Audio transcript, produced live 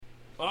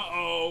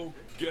Uh-oh.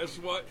 Guess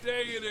what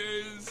day it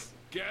is?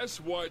 Guess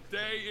what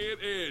day it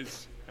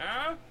is?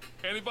 Huh?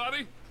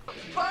 Anybody?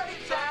 Party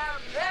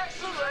time!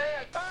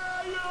 Excellent!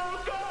 Are you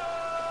good?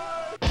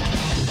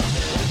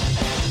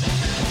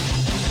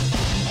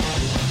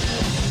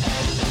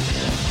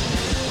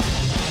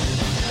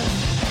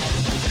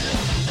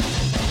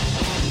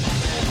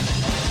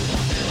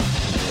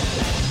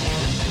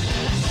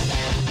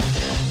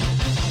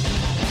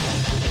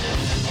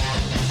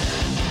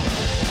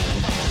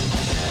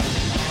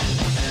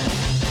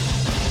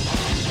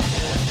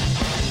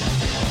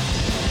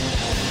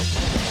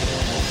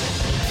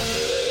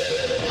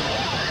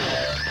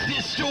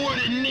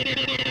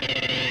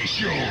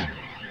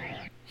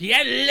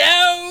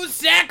 Hello,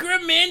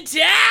 Sacramento!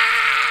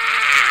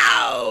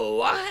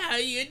 How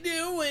you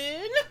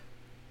doing?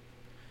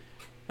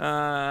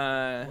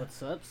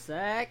 What's up,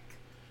 Sac?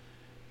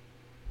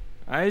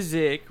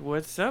 Isaac,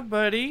 what's up,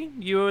 buddy?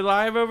 You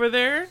alive over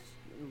there?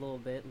 A little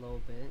bit, you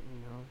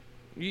know.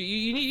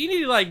 You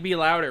need to, like, be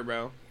louder,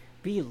 bro.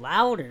 Be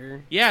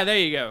louder? Yeah, there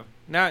you go.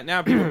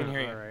 Now people can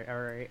hear you.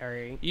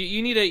 Alright.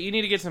 You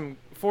need to get some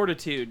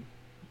fortitude.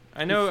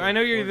 I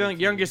know you're the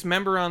youngest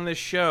member on this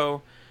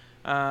show.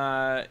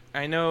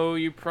 I know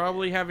you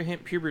probably haven't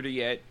hit puberty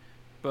yet,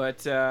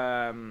 but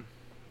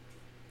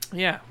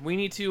yeah, we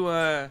need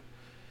to.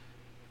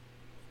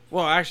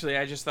 Well, actually,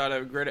 I just thought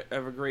of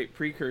a great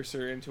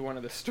precursor into one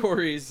of the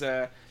stories.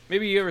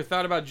 Maybe you ever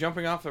thought about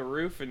jumping off the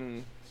roof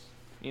and,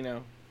 you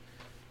know,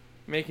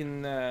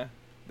 making the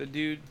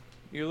dude,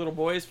 your little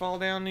boys, fall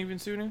down even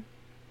sooner?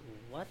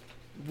 What?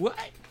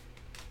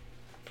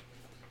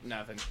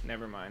 Nothing.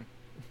 Never mind.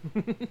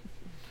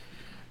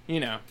 You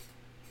know.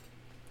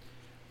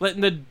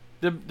 Letting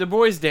the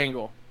boys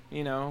dangle,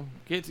 you know,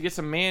 get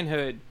some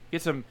manhood,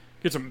 get some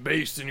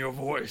bass in your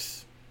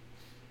voice.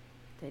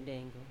 They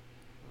dangle.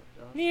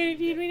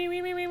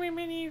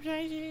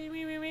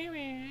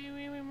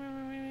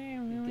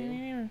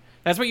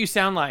 That's what you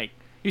sound like.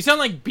 You sound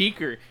like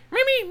Beaker.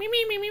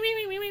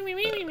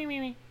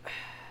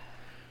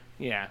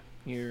 Yeah,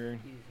 you're.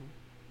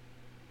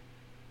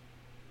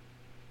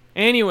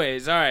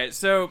 Anyways, all right.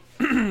 So,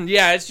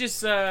 yeah, it's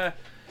just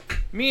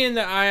me and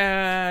the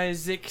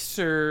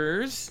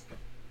Isaacsers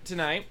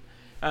tonight.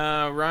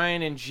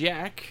 Ryan and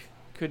Jack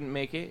couldn't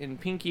make it, and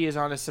Pinky is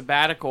on a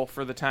sabbatical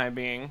for the time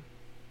being.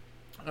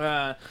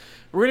 We're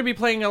gonna be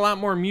playing a lot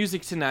more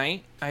music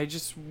tonight.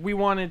 We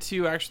wanted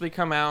to actually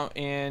come out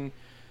and,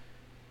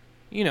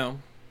 you know,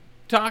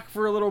 talk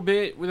for a little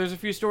bit. There's a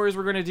few stories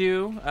we're gonna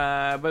do,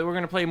 but we're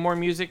gonna play more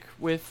music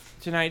with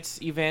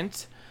tonight's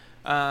event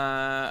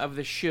of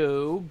the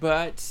show.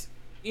 But,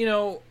 you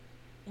know,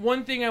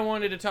 one thing I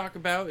wanted to talk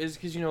about is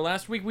because, you know,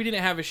 last week we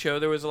didn't have a show.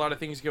 There was a lot of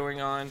things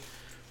going on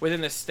within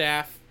the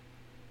staff.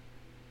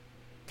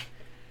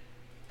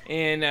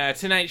 And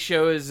tonight's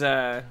show is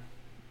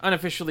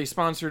unofficially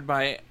sponsored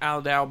by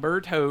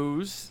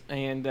Adalberto's.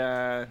 And,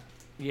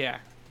 yeah.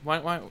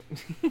 Why?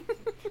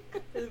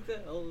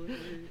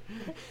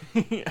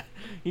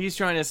 He's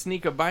trying to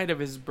sneak a bite of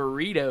his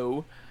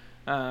burrito.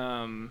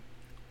 And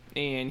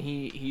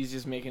he's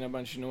just making a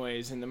bunch of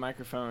noise in the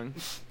microphone.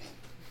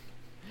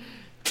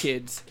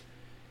 Kids.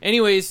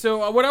 Anyways,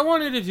 so what I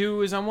wanted to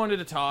do is I wanted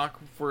to talk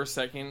for a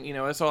second. You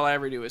know, that's all I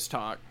ever do is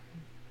talk.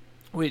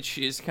 Which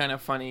is kind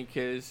of funny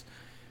because,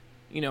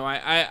 you know,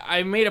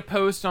 I made a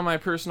post on my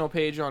personal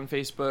page on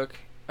Facebook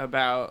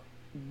about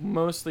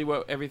mostly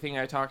everything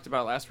I talked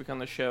about last week on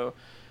the show.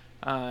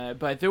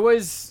 But there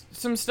was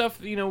some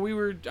stuff, you know,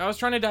 I was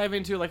trying to dive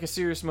into like a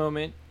serious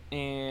moment.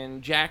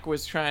 And Jack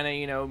was trying to,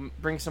 you know,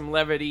 bring some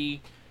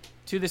levity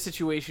to the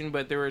situation.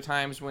 But there were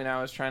times when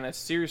I was trying to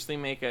seriously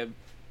make a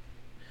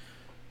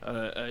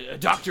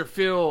Dr.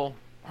 Phil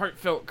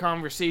heartfelt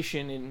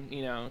conversation, and,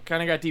 you know,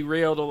 kind of got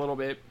derailed a little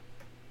bit.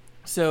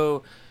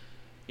 So,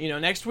 you know,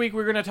 next week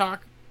we're gonna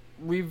talk,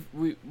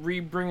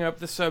 bring up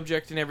the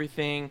subject and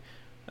everything,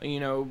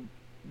 you know,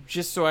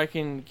 just so I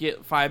can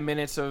get 5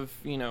 minutes of,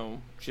 you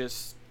know,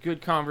 just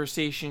good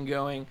conversation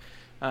going.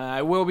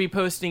 I will be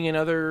posting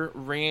another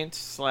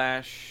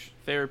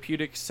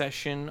rant/therapeutic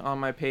session on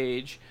my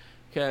page,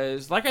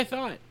 because like I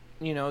thought,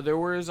 you know, there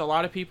was a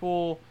lot of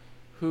people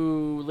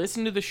who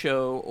listened to the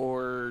show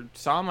or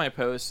saw my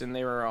posts and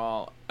they were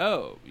all,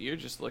 oh, you're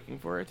just looking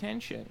for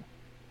attention.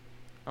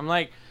 I'm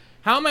like,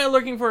 how am I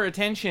looking for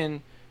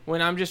attention when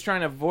I'm just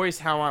trying to voice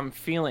how I'm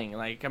feeling?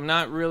 Like, I'm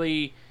not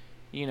really,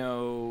 you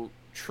know,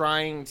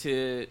 trying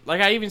to,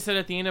 like I even said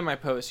at the end of my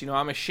post, you know,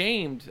 I'm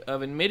ashamed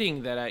of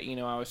admitting that I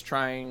was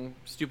trying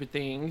stupid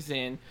things,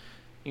 and,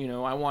 you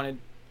know, I wanted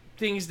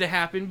things to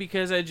happen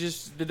because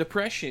the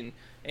depression.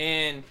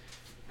 And,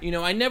 you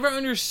know, I never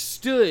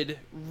understood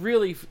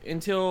really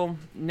until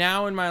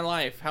now in my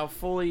life how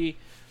fully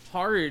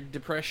hard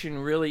depression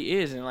really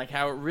is, and like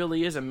how it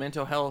really is a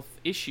mental health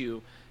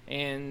issue,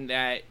 and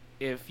that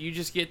if you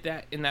just get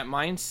that in that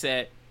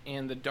mindset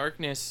and the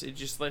darkness, it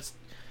just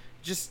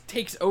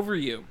takes over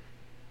you.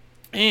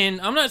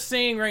 And I'm not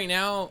saying right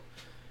now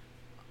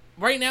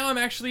I'm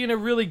actually in a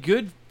really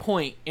good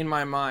point in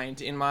my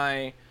mind, in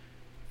my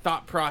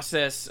thought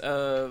process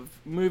of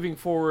moving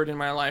forward in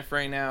my life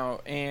right now,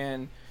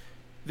 and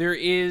there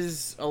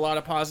is a lot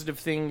of positive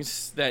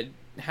things that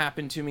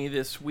happened to me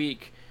this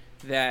week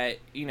that,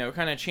 you know,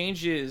 kind of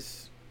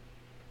changes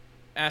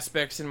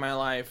aspects in my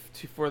life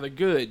for the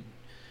good.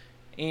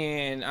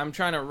 And I'm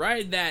trying to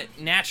ride that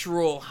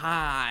natural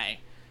high,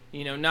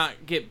 you know,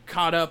 not get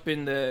caught up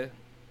in the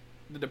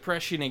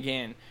depression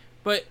again.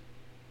 But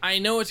I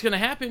know it's going to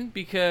happen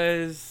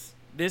because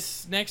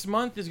this next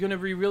month is going to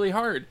be really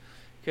hard,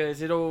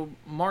 because it'll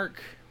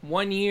mark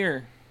 1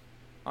 year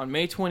on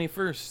May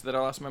 21st that I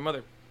lost my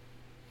mother.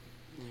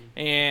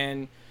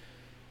 And,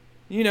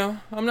 you know,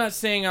 I'm not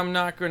saying I'm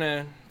not going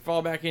to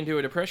fall back into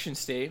a depression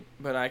state,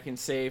 but I can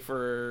say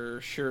for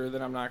sure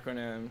that I'm not going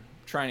to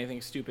try anything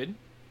stupid.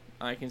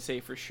 I can say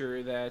for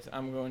sure that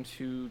I'm going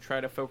to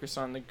try to focus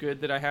on the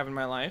good that I have in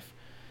my life.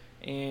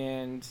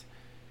 And,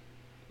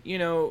 you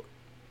know,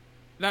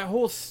 that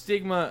whole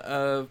stigma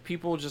of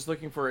people just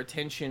looking for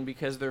attention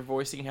because they're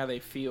voicing how they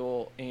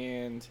feel,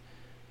 and,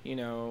 you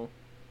know,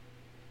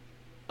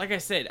 like I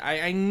said,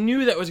 I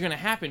knew that was going to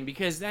happen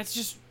because that's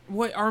just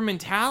what our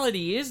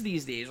mentality is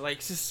these days.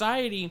 Like,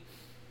 society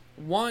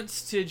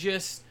wants to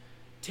just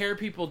tear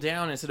people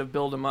down instead of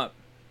build them up.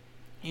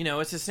 You know,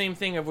 it's the same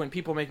thing of when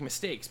people make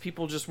mistakes.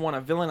 People just want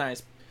to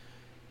villainize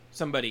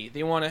somebody.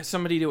 They want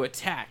somebody to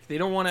attack. They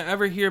don't want to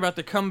ever hear about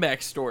the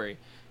comeback story.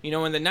 You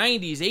know, in the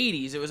 90s,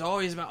 80s, it was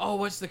always about, oh,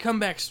 what's the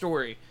comeback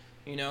story?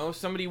 You know,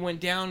 somebody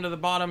went down to the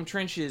bottom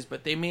trenches,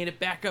 but they made it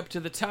back up to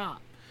the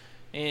top.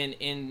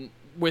 And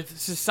with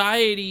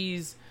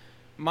society's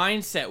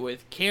mindset,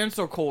 with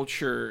cancel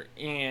culture,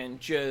 and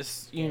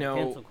just, you know...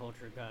 Cancel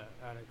culture got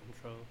out of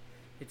control.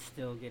 It's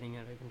still getting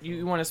out of control.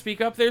 You want to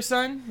speak up there,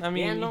 son? I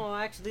mean... Yeah, no,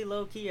 actually,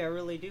 low-key, I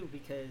really do,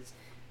 because...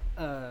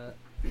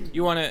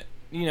 You want to,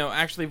 you know,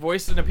 actually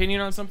voice an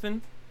opinion on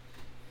something?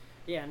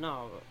 Yeah,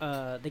 no,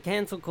 the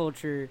cancel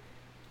culture,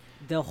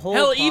 the whole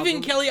Hell, problem...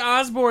 even Kelly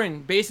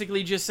Osbourne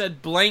basically just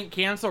said blank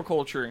cancel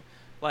culture.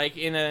 Like,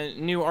 in a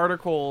new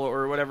article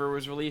or whatever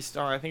was released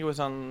on, I think it was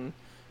on...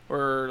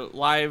 or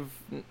Live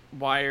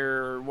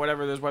Wire, or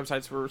whatever those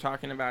websites were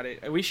talking about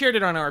it. We shared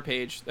it on our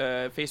page,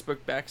 Facebook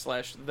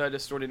 / The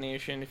Distorted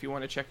Nation, if you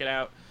want to check it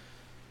out.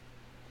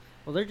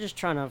 Well, they're just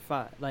trying to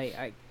fight.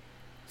 Like,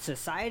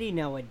 society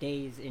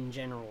nowadays in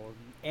general,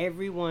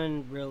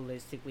 everyone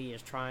realistically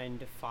is trying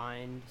to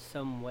find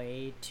some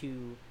way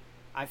to,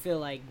 I feel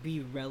like, be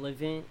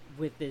relevant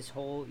with this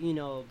whole, you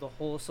know, the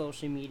whole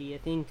social media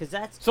thing, because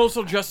that's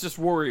social justice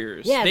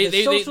warriors. Yeah,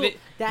 they that's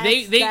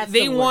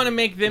want to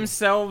make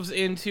themselves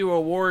into a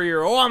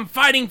warrior. Oh, I'm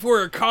fighting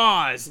for a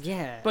cause.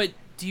 Yeah, but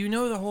do you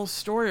know the whole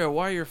story of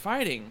why you're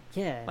fighting?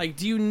 Yeah, like,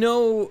 do you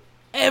know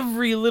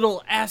every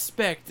little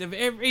aspect of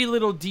every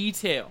little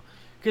detail?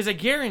 Because I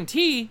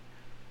guarantee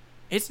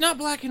it's not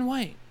black and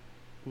white.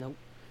 Nope.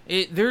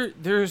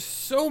 There's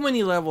so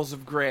many levels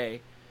of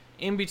gray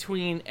in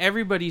between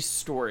everybody's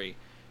story.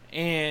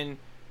 And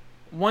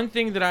one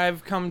thing that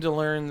I've come to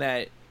learn,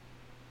 that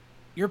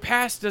your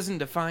past doesn't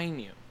define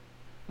you.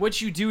 What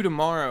you do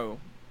tomorrow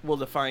will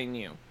define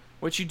you.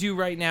 What you do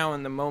right now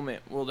in the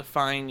moment will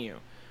define you.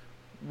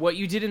 What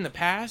you did in the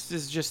past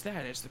is just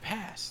that. It's the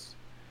past.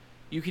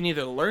 You can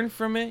either learn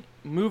from it,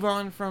 move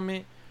on from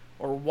it,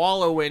 or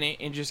wallow in it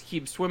and just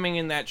keep swimming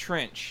in that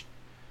trench.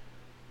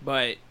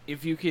 But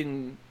if you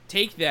can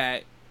take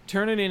that,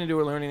 turn it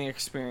into a learning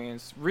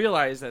experience,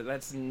 realize that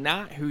that's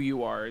not who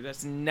you are,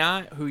 that's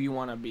not who you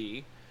want to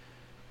be,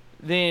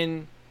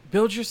 then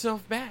build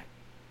yourself back.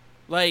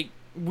 Like,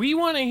 we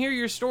want to hear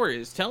your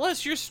stories. Tell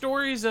us your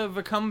stories of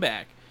a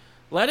comeback.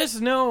 Let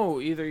us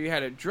know, either you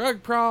had a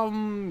drug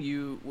problem,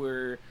 you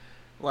were,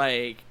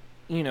 like,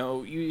 you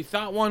know, you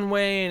thought one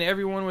way and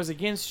everyone was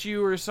against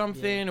you or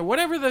something, or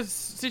whatever the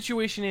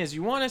situation is.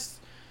 You want us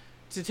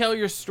to tell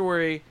your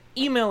story,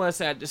 email us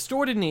at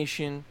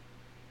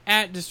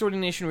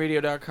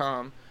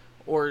distortednation@distortednationradio.com,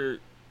 or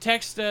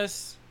text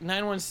us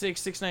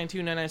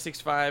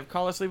 916-692-9965.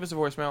 Call us, leave us a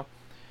voicemail.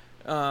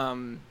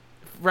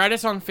 Write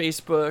us on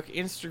Facebook,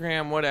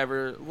 Instagram,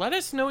 whatever. Let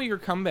us know your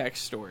comeback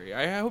story.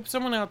 I hope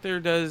someone out there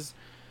does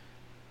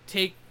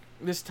take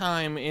this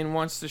time and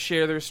wants to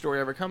share their story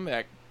of a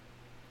comeback.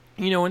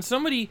 You know, when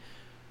somebody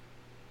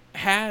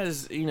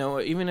has, you know,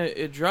 even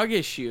a drug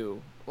issue,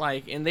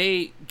 like, and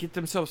they get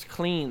themselves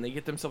clean, they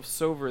get themselves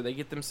sober, they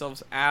get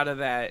themselves out of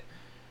that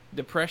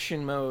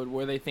depression mode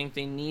where they think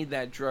they need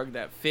that drug,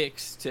 that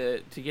fix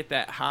to get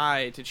that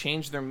high, to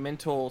change their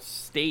mental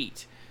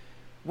state.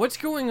 What's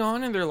going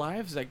on in their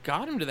lives that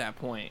got them to that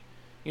point?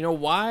 You know,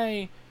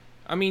 why?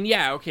 I mean,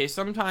 yeah, okay,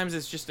 sometimes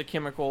it's just a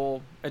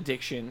chemical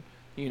addiction.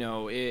 You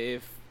know,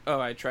 if, oh,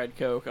 I tried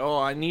coke,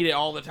 oh, I need it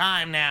all the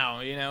time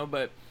now, you know,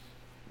 but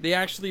they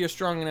actually are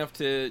strong enough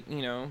to,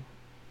 you know,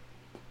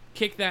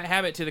 kick that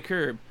habit to the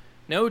curb.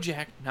 No,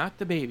 Jack, not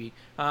the baby.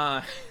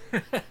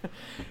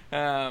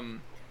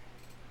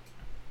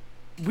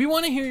 We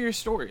want to hear your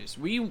stories.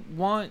 We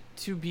want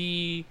to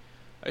be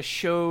a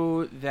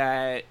show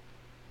that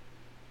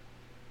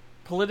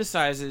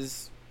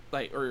politicizes,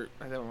 like, or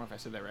I don't know if I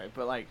said that right,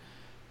 but, like,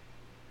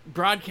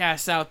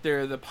 broadcast out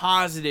there the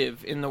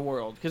positive in the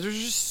world, because there's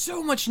just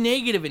so much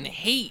negative and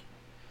hate,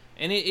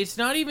 and it's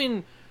not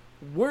even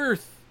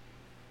worth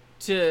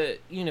to,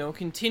 you know,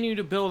 continue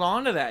to build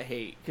onto that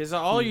hate, because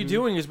all you're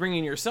doing is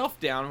bringing yourself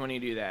down when you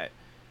do that.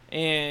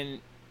 And,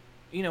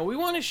 you know, we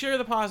want to share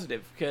the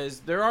positive,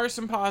 because there are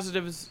some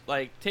positives.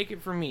 Like, take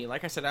it from me,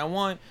 like I said, I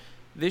want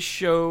this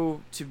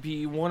show to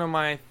be one of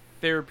my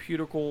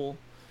therapeutical,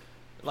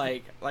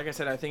 like I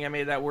said, I think I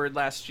made that word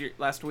last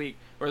week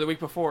or the week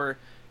before,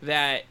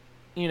 that,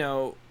 you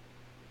know,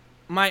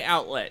 my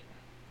outlet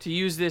to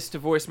use this to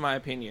voice my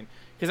opinion,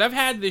 because I've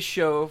had this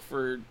show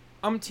for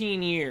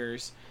umpteen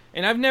years,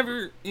 and I've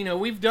never, you know,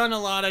 we've done a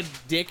lot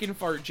of dick and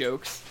fart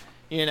jokes,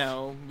 you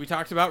know, we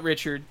talked about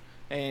Richard,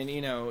 and,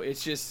 you know,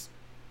 it's just,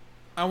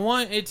 I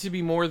want it to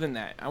be more than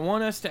that. I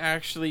want us to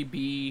actually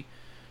be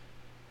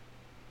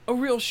a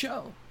real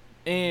show.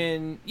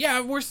 And yeah,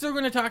 we're still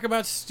going to talk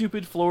about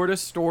stupid Florida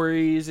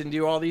stories and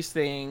do all these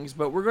things,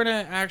 but we're going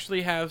to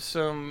actually have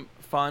some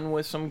fun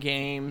with some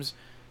games,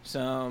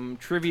 some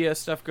trivia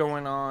stuff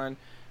going on.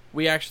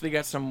 We actually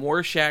got some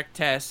Rorschach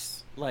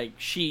tests, like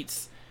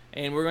sheets,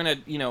 and we're going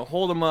to, you know,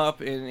 hold them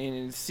up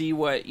and see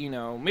what, you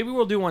know, maybe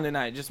we'll do one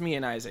tonight, just me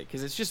and Isaac,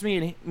 because it's just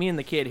me and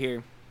the kid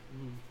here.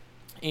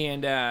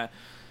 And,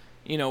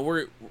 you know,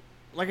 we're,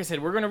 like I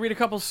said, we're going to read a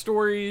couple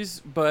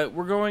stories, but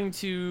we're going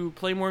to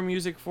play more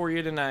music for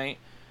you tonight,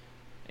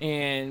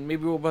 and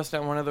maybe we'll bust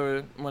out one of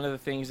the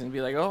things and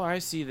be like, oh, I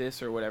see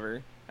this or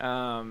whatever.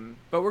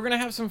 But we're going to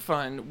have some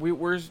fun.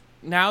 We're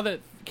now that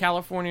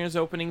California is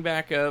opening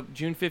back up,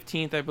 June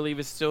 15th, I believe,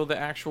 is still the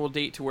actual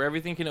date to where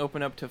everything can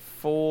open up to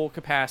full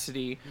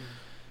capacity.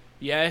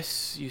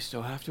 Yes, you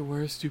still have to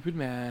wear a stupid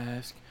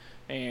mask.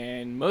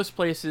 And most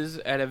places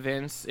at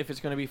events, if it's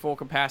going to be full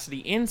capacity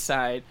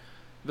inside,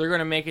 they're going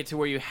to make it to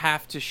where you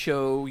have to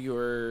show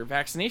your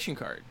vaccination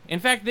card. In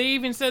fact, they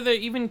even said that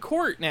even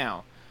court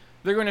now,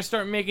 they're going to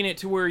start making it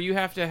to where you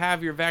have to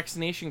have your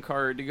vaccination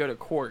card to go to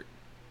court.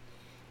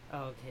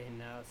 Okay,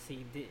 now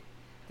see,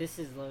 this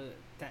is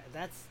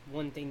that's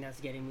one thing that's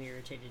getting me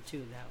irritated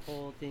too. That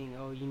whole thing,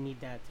 oh, you need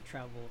that to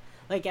travel.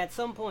 Like, at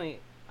some point,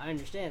 I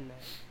understand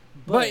that,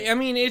 but I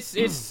mean,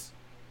 it's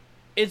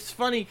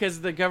funny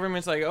because the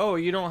government's like, oh,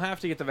 you don't have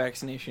to get the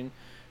vaccination,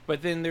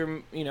 but then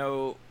they're, you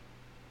know,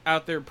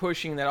 out there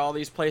pushing that all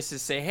these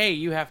places say, hey,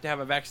 you have to have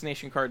a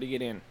vaccination card to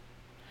get in.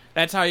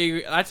 That's how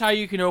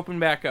you can open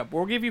back up.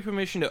 We'll give you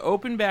permission to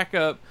open back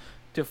up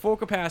to full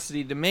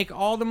capacity to make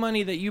all the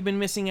money that you've been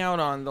missing out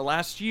on the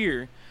last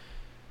year,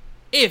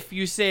 if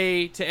you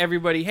say to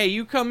everybody, hey,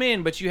 you come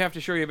in, but you have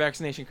to show your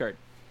vaccination card.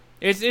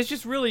 It's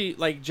just really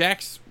like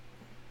Jack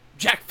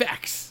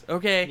Facts,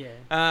 okay?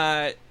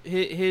 Yeah.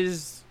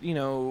 His, you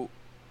know,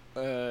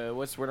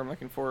 what's the word I'm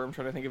looking for? I'm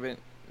trying to think of it.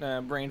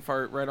 Brain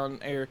fart right on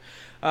air.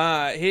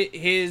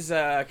 His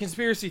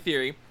conspiracy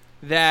theory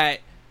that,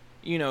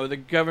 you know, the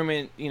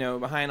government, you know,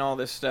 behind all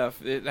this stuff,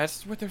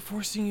 that's what they're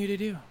forcing you to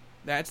do.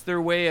 That's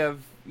their way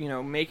of, you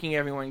know, making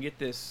everyone get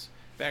this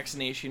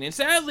vaccination. And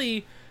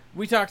sadly,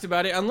 we talked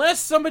about it. Unless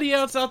somebody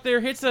else out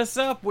there hits us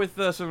up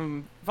with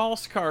some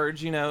false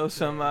cards, you know,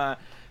 some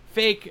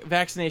fake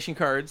vaccination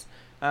cards,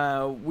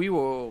 we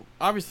will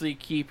obviously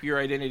keep your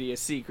identity a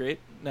secret.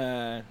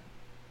 We'll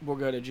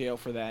go to jail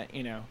for that,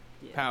 you know.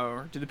 Yeah.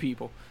 Power to the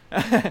people.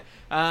 Fight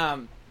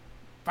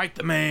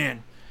the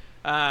man.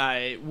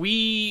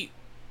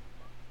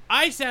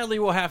 I sadly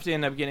will have to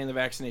end up getting the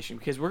vaccination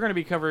because we're going to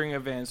be covering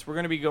events. We're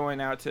going to be going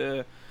out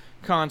to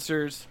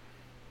concerts,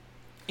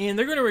 and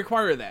they're going to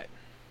require that.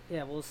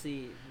 Yeah, we'll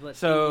see. But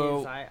so, thing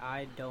is,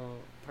 I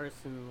don't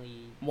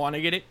personally want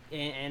to get it,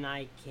 and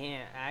I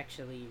can't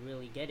actually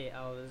really get it.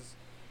 I was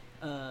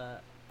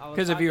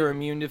because of your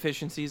immune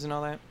deficiencies and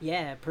all that.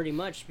 Yeah, pretty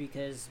much,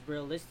 because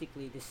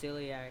realistically, the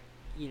celiac,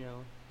 you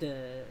know,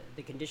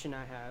 the condition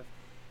I have,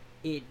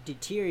 it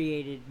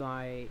deteriorated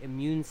my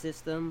immune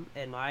system,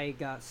 and I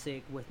got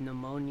sick with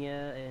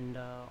pneumonia and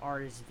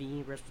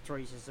RSV,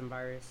 respiratory system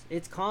virus.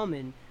 It's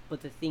common,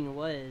 but the thing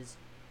was,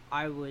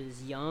 I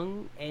was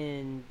young,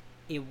 and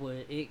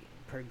it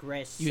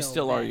progressed. You so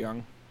still bad. are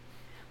young,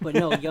 but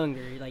no,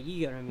 younger. Like,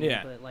 you get what I mean.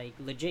 Yeah. But like,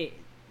 legit,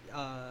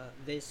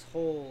 this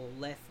whole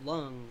left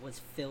lung was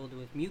filled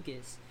with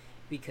mucus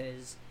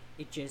because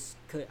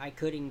I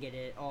couldn't get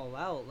it all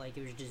out. Like,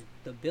 it was just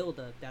the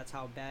buildup. That's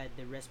how bad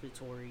the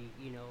respiratory,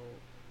 you know,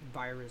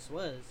 virus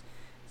was.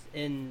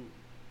 And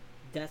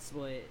that's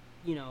what,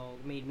 you know,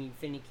 made me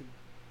finicky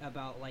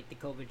about, like, the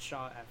COVID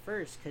shot at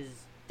first, because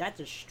that's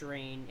a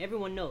strain.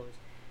 Everyone knows.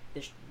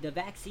 The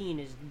vaccine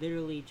is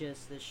literally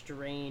just the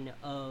strain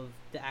of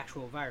the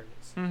actual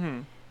virus.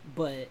 Mm-hmm.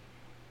 But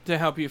to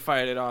help you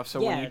fight it off.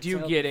 So when you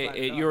do get it,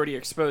 you're already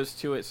exposed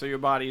to it, so your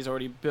body's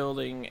already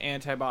building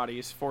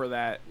antibodies for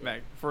that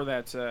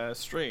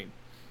strain.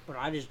 But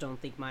I just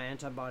don't think my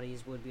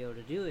antibodies would be able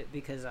to do it,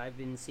 because I've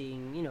been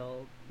seeing, you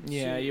know...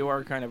 Yeah, you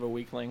are kind of a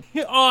weakling.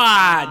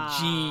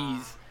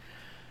 Jeez.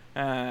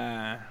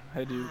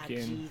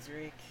 Hadouken. Jeez,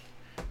 Rick.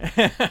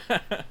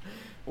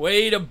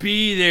 Way to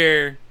be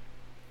there.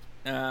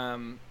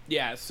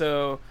 Yeah,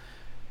 so...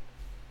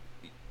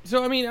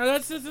 So I mean,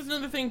 that's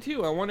another thing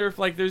too. I wonder if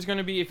like there's going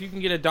to be, if you can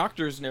get a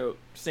doctor's note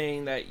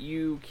saying that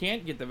you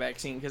can't get the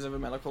vaccine because of a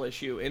medical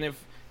issue, and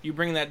if you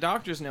bring that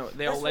doctor's note,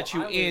 they'll That's let what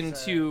you I was,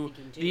 into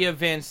thinking, too. the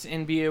events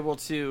and be able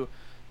to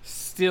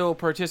still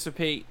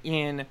participate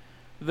in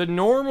the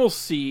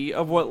normalcy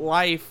of what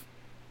life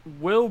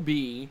will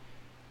be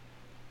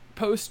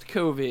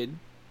post-COVID,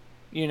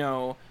 you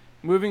know,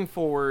 moving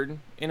forward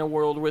in a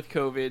world with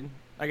COVID.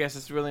 I guess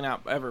it's really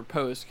not ever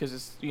post, because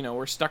it's, you know,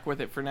 we're stuck with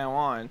it for now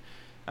on.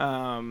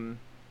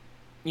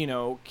 You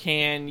know,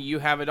 can you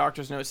have a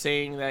doctor's note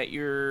saying that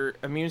your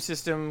immune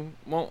system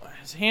won't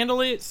handle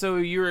it, so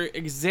you're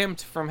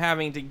exempt from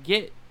having to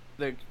get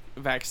the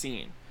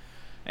vaccine?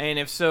 And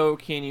if so,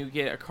 can you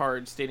get a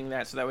card stating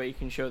that, so that way you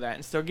can show that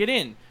and still get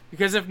in?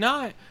 Because if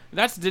not,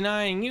 that's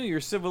denying you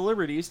your civil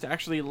liberties to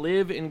actually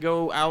live and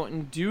go out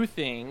and do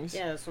things.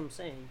 Yeah, that's what I'm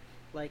saying.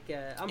 Like,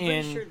 I'm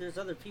pretty sure there's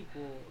other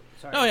people.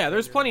 Sorry, Oh yeah,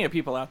 there's plenty of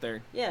people out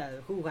there. Yeah,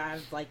 who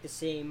have like the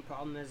same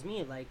problem as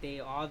me. Like, they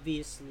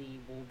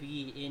obviously will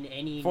be in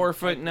any 4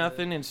 foot type of-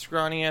 nothing and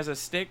scrawny as a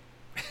stick.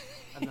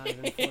 I'm not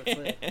even 4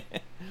 foot.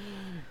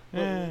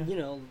 But, you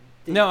know.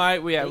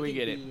 No, we they get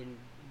could it. be in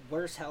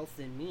worse health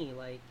than me.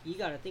 Like, you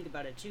got to think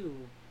about it too.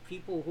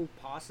 People who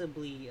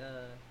possibly,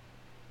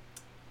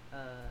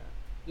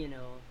 you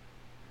know,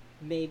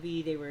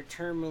 maybe they were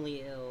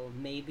terminally ill.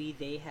 Maybe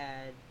they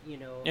had, you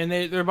know. And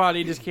their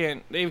body just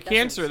can't. They have That's what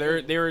I'm cancer.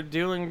 saying. They were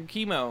doing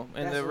chemo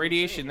and That's the what I'm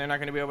radiation. saying. They're not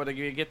going to be able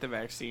to get the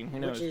vaccine. Who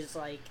knows? Which is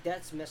like,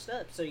 that's messed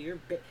up. So you're,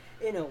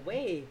 in a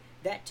way,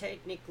 that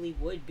technically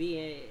would be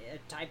a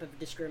type of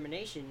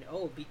discrimination.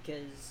 Oh,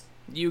 because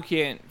You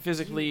can't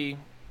physically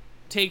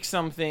take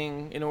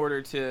something in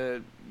order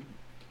to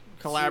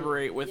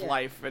collaborate with yeah.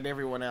 life and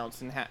everyone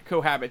else and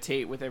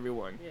cohabitate with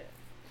everyone. yeah.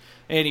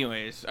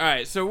 Anyways, all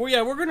right. So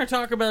we're gonna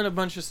talk about a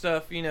bunch of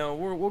stuff. You know,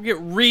 we'll get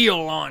real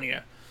on you.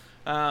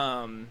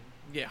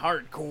 Get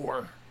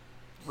hardcore,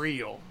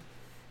 real.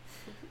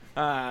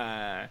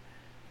 But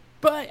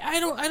I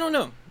don't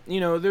know. You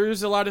know,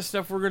 there's a lot of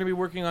stuff we're gonna be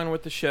working on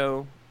with the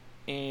show,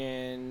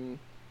 and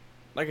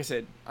like I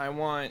said, I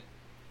want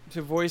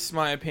to voice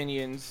my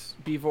opinions,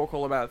 be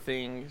vocal about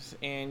things,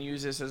 and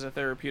use this as a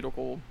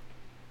therapeutical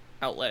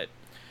outlet.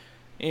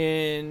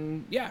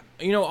 And yeah,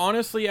 you know,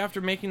 honestly,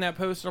 after making that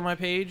post on my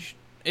page,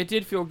 it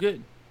did feel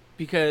good,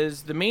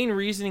 because the main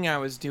reasoning I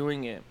was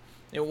doing it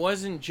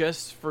wasn't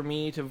just for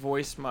me to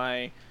voice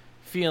my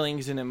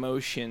feelings and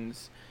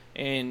emotions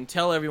and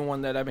tell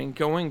everyone that I've been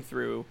going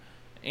through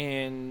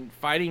and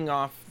fighting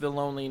off the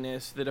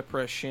loneliness, the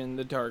depression,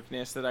 the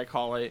darkness that I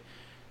call it,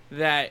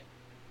 that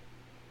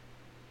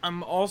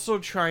I'm also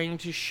trying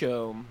to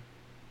show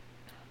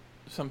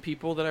some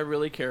people that I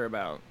really care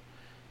about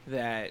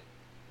that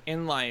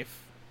in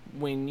life,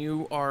 when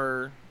you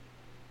are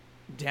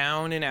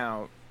down and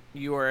out,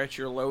 you are at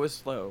your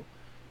lowest low,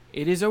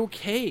 it is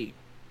okay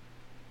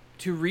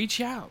to reach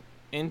out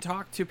and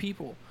talk to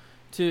people.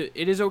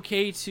 It is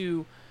okay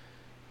to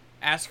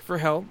ask for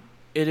help.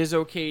 It is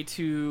okay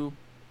to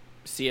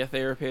see a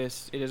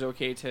therapist. It is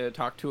okay to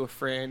talk to a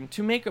friend,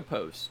 to make a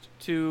post,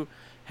 to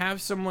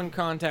have someone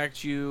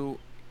contact you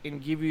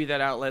and give you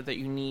that outlet that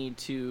you need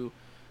to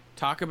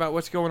talk about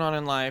what's going on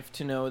in life,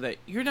 to know that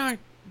you're not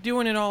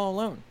doing it all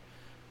alone.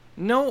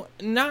 No,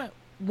 not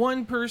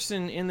one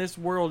person in this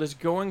world is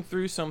going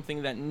through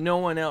something that no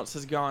one else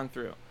has gone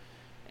through.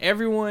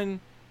 Everyone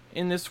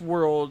in this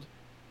world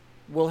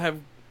will have,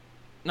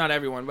 not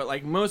everyone, but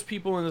like most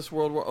people in this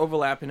world will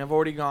overlap and have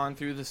already gone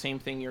through the same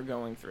thing you're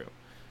going through.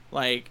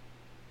 Like,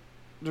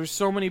 there's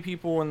so many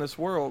people in this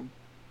world,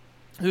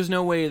 there's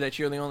no way that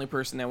you're the only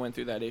person that went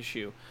through that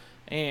issue.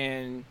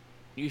 And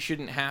you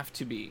shouldn't have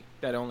to be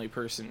that only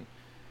person.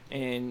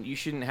 And you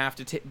shouldn't have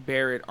to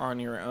bear it on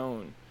your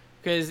own.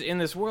 Because in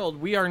this world,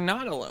 we are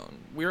not alone.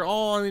 We're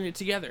all in it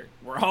together.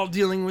 We're all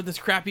dealing with this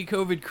crappy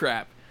COVID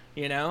crap,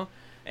 you know?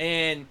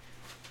 And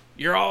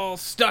you're all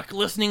stuck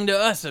listening to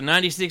us on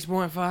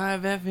 96.5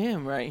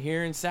 FM right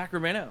here in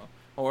Sacramento.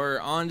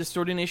 Or on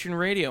Distorted Nation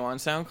Radio on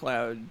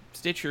SoundCloud,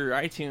 Stitcher,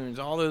 iTunes,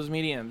 all those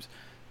mediums.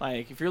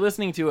 Like, if you're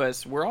listening to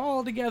us, we're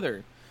all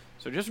together.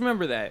 So just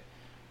remember that.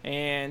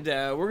 And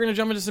we're going to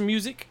jump into some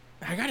music.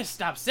 I got to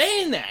stop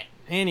saying that.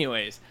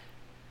 Anyways,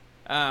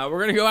 we're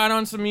going to go out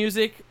on some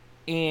music.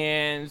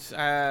 And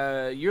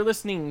you're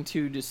listening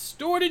to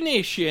Distorted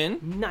Nation.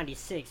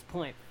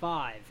 96.5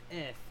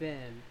 FM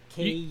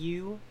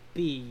KUBU.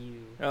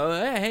 Oh,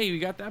 hey, you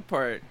got that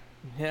part.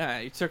 Yeah,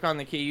 you took on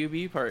the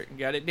KUB part and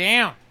got it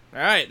down. All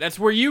right, that's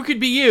where you could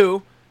be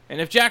you.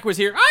 And if Jack was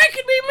here, I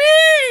could be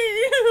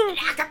me!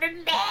 I could be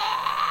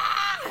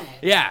me!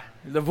 Yeah,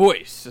 the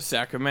voice of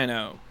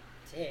Sacramento.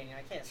 Dang,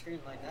 I can't scream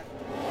like that.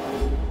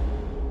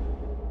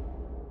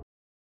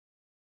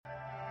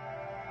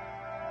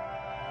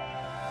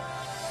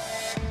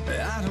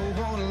 I don't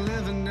wanna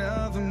live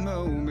another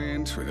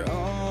moment with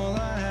all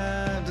I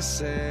have to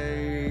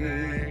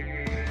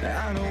say.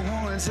 I don't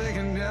wanna take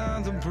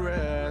another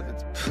breath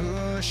that's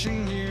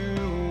pushing you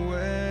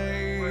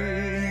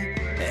away.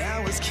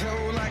 I was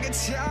cold like a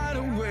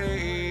tidal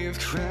wave,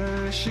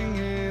 crashing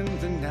in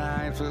the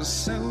night for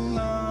so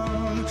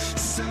long,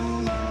 so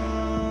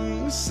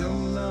long, so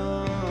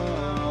long.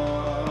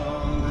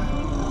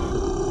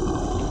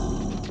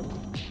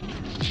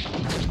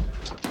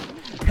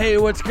 Hey,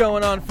 what's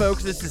going on,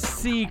 folks? This is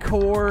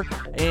C-Core,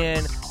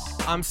 and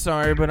I'm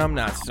sorry, but I'm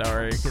not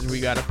sorry, because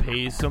we gotta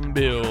pay some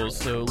bills.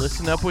 So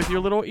listen up with your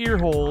little ear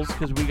holes,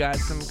 because we got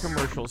some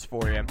commercials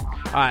for you.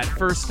 Alright,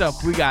 first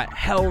up, we got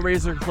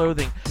Hellraiser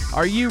Clothing.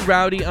 Are you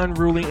rowdy,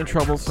 unruly, and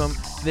troublesome?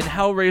 Then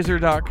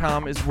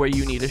Hellraiser.com is where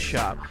you need to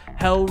shop.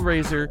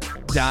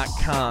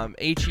 Hellraiser.com.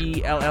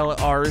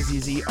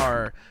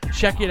 Hellrzzr.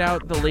 Check it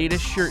out, the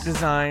latest shirt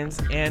designs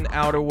and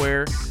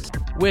outerwear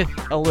with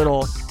a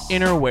little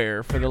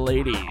innerwear for the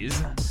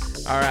ladies.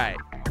 Alright,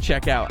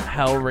 check out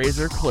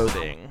Hellraiser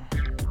Clothing.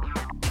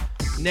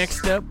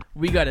 Next up,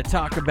 we gotta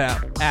talk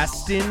about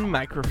Aston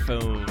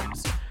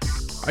Microphones.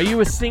 Are you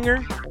a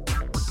singer?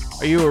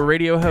 Are you a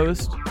radio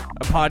host?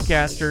 A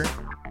podcaster?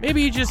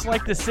 Maybe you just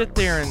like to sit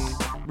there and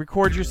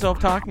record yourself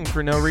talking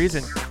for no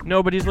reason.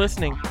 Nobody's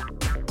listening.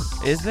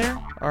 Is there?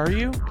 Are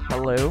you?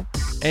 Hello?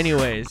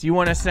 Anyways, you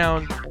want to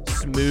sound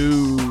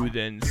smooth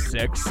and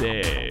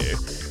sexy,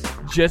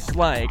 just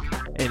like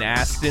an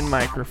Aston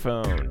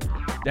microphone.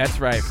 That's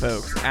right,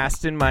 folks.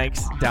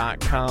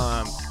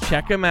 AstonMics.com.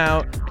 Check them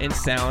out and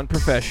sound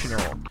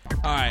professional.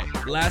 Alright,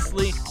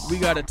 lastly, we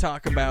gotta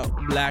talk about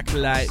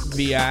Blacklight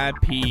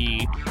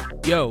VIP.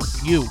 Yo,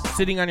 you,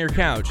 sitting on your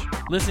couch,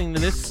 listening to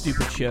this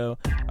stupid show.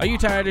 Are you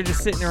tired of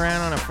just sitting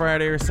around on a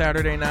Friday or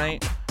Saturday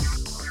night,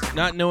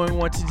 not knowing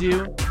what to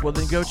do? Well,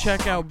 then go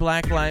check out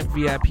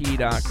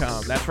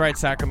BlacklightVIP.com. That's right,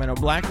 Sacramento.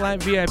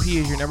 Blacklight VIP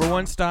is your number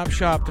one stop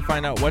shop to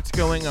find out what's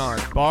going on.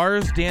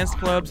 Bars, dance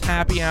clubs,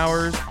 happy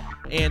hours,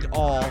 and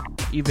all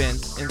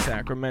events in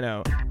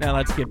Sacramento. Now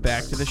let's get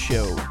back to the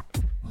show.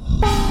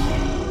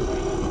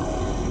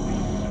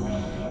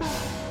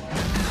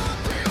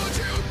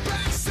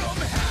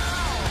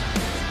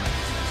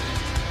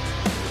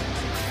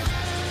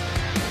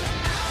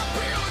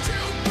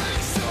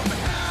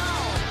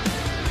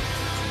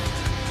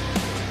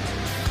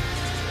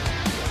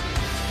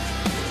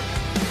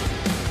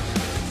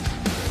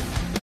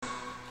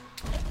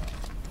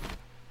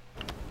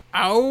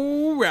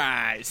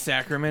 Alright,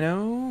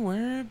 Sacramento,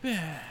 we're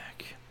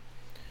back.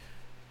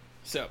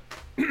 So,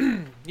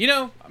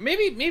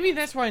 maybe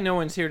that's why no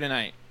one's here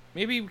tonight.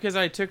 Maybe because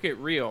I took it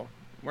real.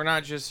 We're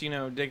not just,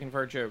 digging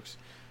fart jokes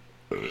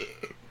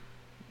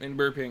and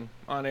burping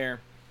on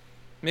air.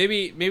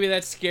 Maybe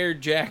that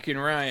scared Jack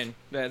and Ryan,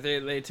 that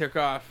they took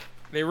off.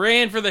 They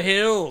ran for the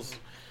hills.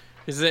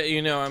 Because,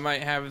 I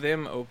might have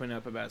them open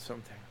up about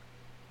something.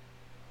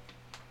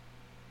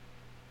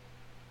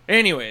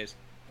 Anyways.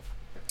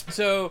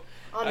 So,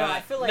 oh no,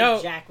 I feel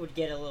like Jack would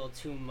get a little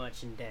too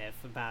much in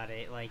depth about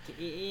it. Like,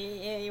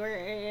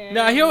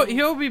 no,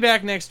 he'll be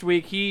back next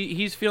week.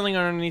 He's feeling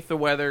underneath the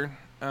weather.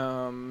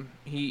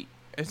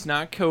 It's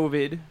not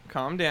COVID.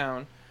 Calm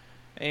down.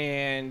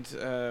 And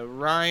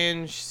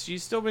Ryan,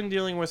 she's still been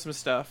dealing with some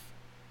stuff,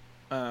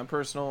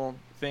 personal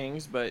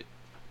things, but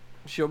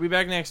she'll be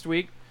back next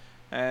week,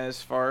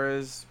 as far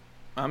as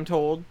I'm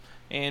told.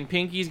 And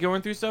Pinky's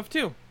going through stuff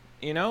too.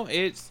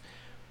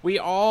 We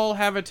all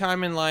have a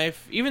time in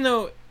life, even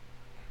though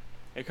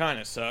it kind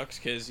of sucks,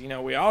 because,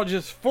 we all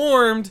just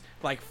formed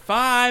like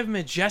 5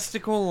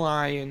 majestical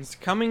lions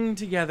coming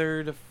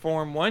together to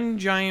form one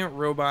giant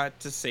robot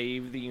to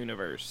save the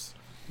universe.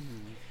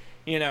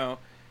 And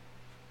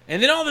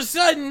then all of a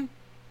sudden,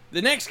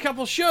 the next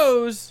couple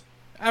shows,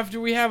 after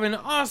we have an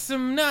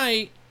awesome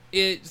night,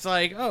 it's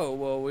like, oh,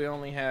 well, we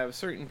only have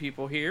certain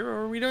people here,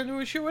 or we don't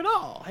do a show at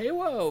all. Hey,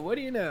 whoa, what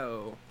do you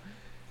know?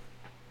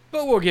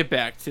 But we'll get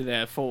back to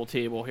that full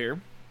table here.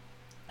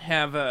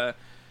 Have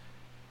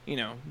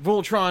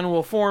Voltron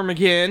will form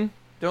again.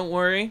 Don't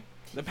worry.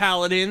 The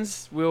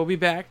Paladins will be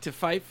back to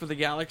fight for the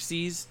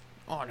galaxy's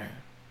honor.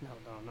 No.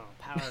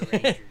 Power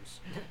Rangers.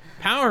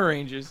 Power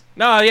Rangers?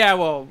 No, yeah,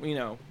 well,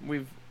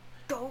 we've...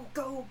 Go,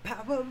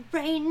 Power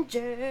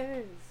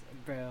Rangers!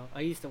 Bro,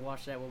 I used to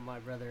watch that with my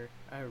brother.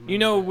 I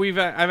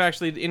remember. I've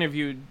actually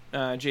interviewed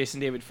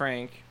Jason David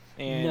Frank.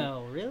 And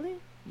no, really?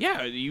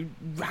 Yeah,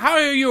 how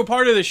are you a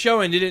part of the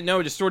show and didn't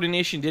know Distorted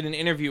Nation did an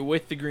interview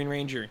with the Green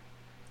Ranger?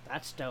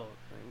 That's dope.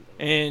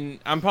 And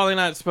I'm probably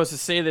not supposed to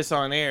say this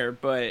on air,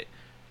 but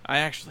I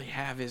actually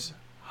have his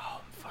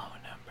home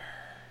phone number.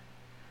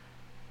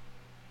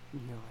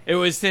 No, it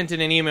was sent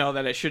in an email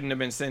that it shouldn't have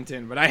been sent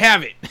in, but I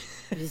have it.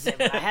 I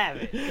have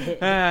it.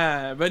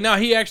 But no,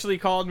 he actually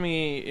called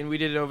me, and we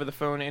did it over the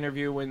phone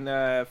interview when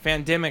the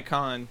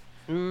Fandemic-Con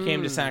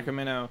came to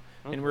Sacramento,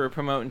 and we were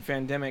promoting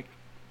Fandemic.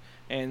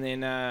 And then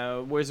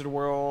Wizard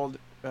World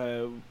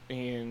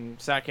and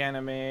Sac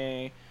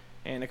Anime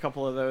and a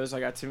couple of those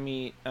I got to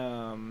meet.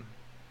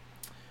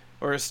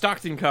 Or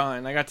Stockton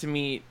Con, I got to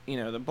meet,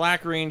 the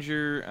Black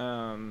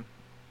Ranger,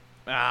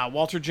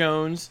 Walter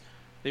Jones,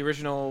 the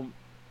original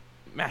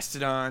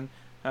Mastodon.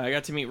 I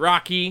got to meet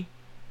Rocky.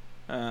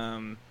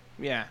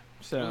 Yeah,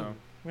 so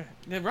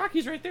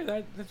Rocky's right there.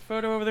 That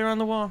photo over there on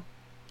the wall.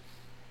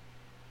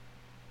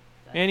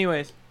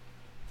 Anyways,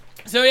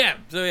 So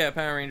yeah,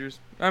 Power Rangers.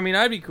 I mean,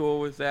 I'd be cool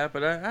with that,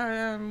 but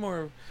I'm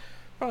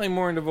probably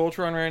more into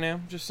Voltron right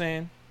now. Just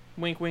saying.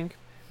 Wink, wink.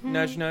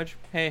 Nudge, nudge.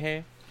 Hey,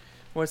 hey.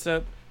 What's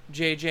up,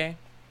 JJ?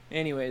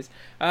 Anyways,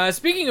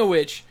 speaking of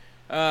which,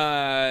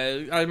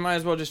 I might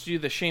as well just do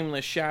the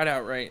shameless shout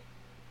out right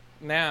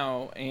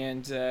now,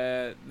 and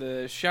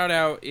the shout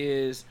out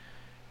is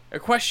a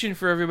question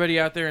for everybody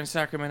out there in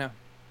Sacramento.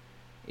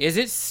 Is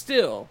it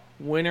still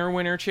winner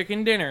winner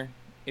chicken dinner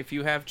if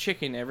you have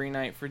chicken every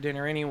night for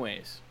dinner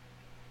anyways?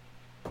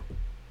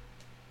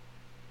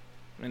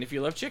 And if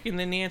you love chicken,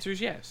 then the answer is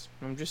yes.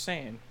 I'm just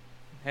saying.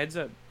 Heads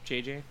up,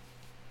 JJ.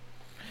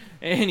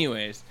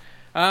 Anyways.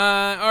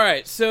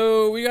 Alright,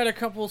 so we got a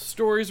couple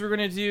stories we're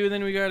going to do.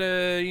 Then we got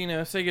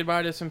to, say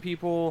goodbye to some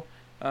people.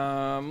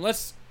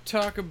 Let's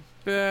talk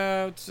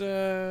about...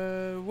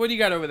 what do you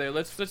got over there?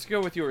 Let's go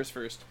with yours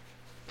first.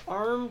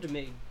 Armed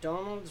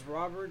McDonald's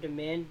robber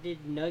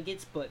demanded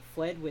nuggets but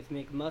fled with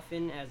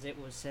McMuffin as it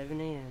was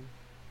 7 a.m.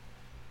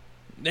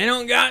 They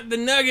don't got the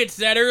nuggets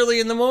that early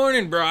in the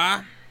morning,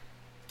 brah.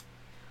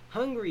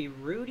 Hungry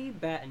Rudy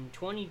Batten,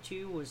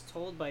 22, was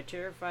told by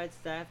terrified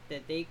staff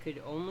that they could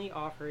only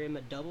offer him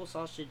a double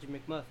sausage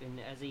McMuffin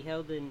as he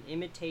held an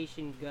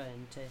imitation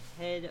gun to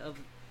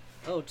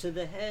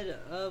the head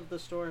of the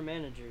store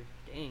manager.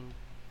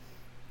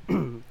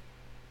 Dang.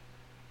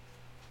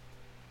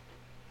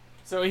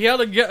 So he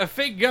held a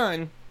fake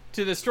gun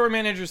to the store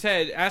manager's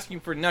head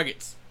asking for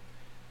nuggets.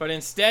 But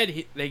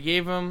instead, they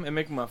gave him a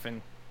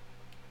McMuffin.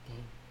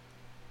 Dang.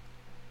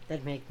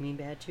 That'd make me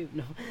bad too.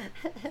 No.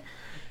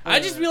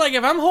 I'd just be like,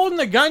 if I'm holding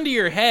the gun to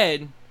your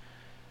head,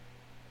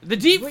 the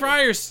deep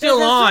fryer's still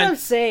that's on. What I'm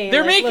saying.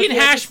 They're Like, making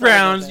look, hash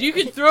browns. You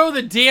could throw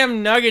the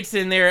damn nuggets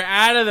in there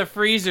out of the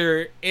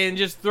freezer and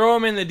just throw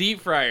them in the deep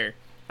fryer.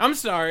 I'm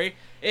sorry.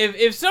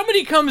 If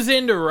somebody comes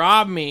in to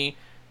rob me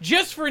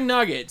just for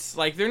nuggets,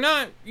 like they're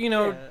not,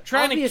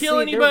 trying to kill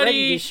Obviously, they're ready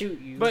anybody, to shoot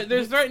you. but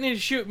they're threatening to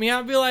shoot me,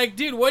 I'd be like,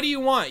 dude, what do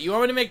you want? You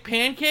want me to make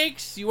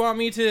pancakes? You want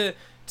me to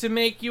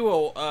make you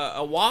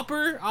a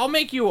Whopper? I'll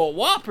make you a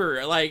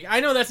Whopper. Like, I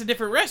know that's a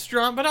different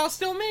restaurant, but I'll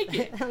still make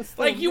it.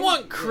 Like, you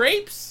want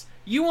crepes?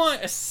 You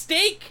want a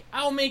steak?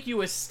 I'll make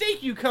you a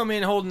steak. You come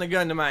in holding the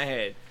gun to my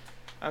head.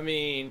 I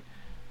mean,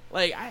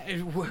 like,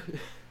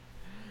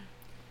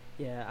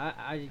 Yeah,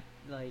 I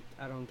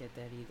don't get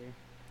that either.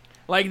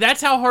 like,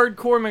 that's how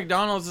hardcore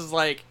McDonald's is.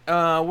 Like,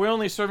 we're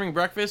only serving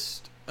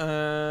breakfast.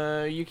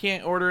 You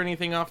can't order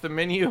anything off the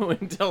menu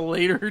until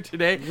later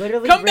today.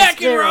 Literally Come back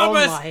risk and their rob own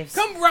us. lives.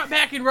 Come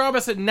back and rob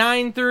us at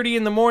 9:30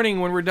 in the morning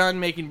when we're done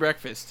making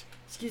breakfast.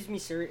 Excuse me,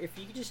 sir. If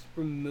you could just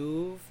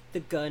remove the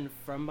gun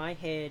from my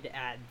head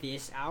at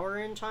this hour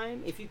in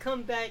time, if you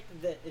come back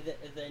the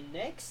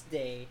next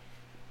day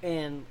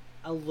and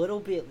a little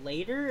bit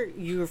later,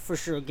 you for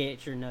sure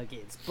get your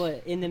nuggets.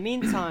 But in the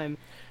meantime,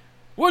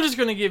 We're just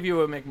gonna give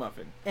you a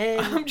McMuffin.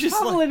 and I'm just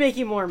probably make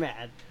you more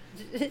mad.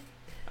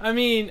 I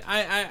mean,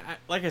 I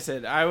like I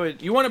said, I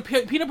would. You want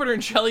a peanut butter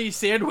and jelly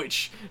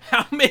sandwich?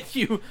 I'll make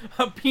you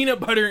a peanut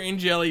butter and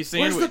jelly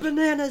sandwich. Where's the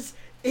bananas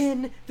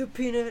in the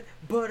peanut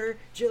butter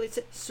jelly?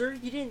 Sir,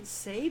 you didn't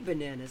say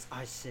bananas.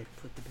 I said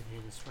put the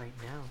bananas right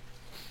now.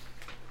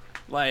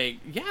 Like,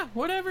 yeah,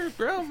 whatever,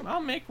 bro.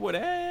 I'll make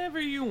whatever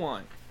you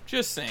want.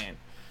 Just saying.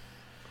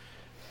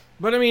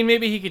 But I mean,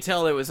 maybe he could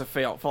tell it was a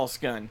false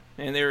gun,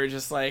 and they were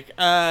just like,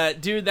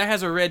 dude, that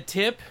has a red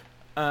tip.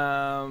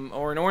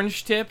 Or an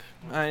orange tip,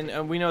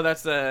 and we know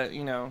that's a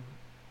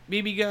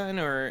BB gun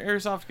or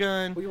airsoft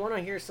gun. We want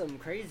to hear something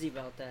crazy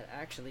about that.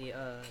 Actually,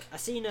 I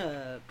seen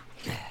a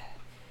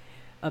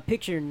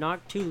picture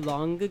not too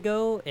long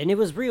ago, and it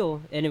was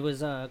real, and it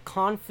was a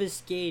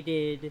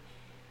confiscated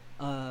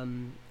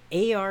AR-15,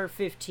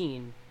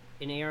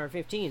 an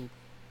AR-15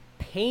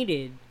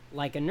 painted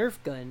like a Nerf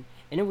gun,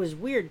 and it was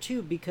weird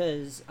too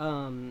because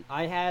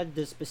I had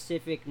the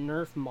specific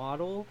Nerf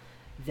model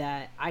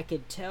that I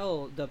could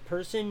tell the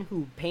person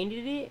who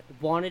painted it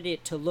wanted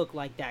it to look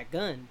like that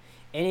gun.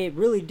 And it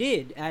really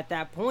did. At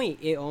that point,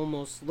 it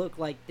almost looked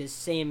like the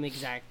same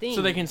exact thing.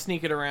 So they can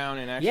sneak it around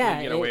and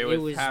actually get away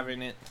with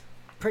having it.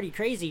 Pretty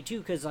crazy, too,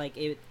 because, like,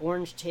 it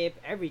orange tip,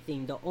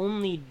 everything. The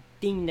only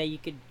thing that you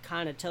could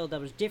kind of tell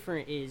that was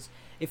different is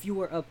if you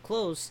were up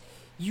close,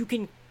 you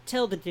can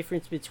tell the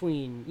difference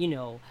between,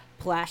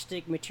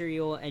 plastic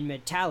material and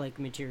metallic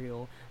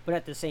material. But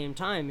at the same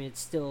time, it's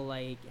still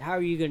like, how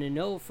are you going to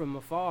know from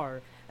afar?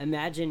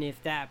 Imagine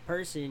if that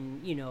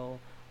person,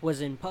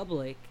 was in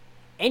public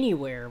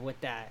anywhere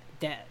with that.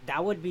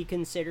 That would be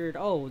considered,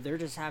 oh, they're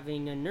just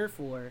having a Nerf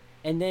war.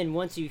 And then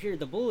once you hear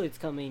the bullets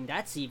coming,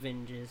 that's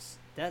even just,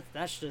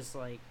 that's just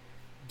like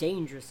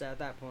dangerous at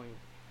that point.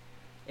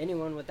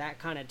 Anyone with that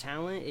kind of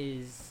talent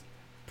is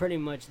pretty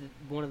much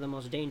one of the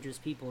most dangerous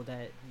people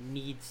that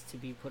needs to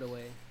be put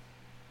away.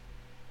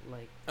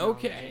 Like,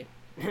 okay.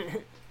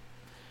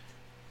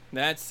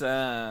 That's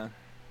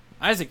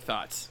Isaac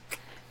thoughts.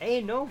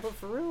 Hey, no, but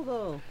for real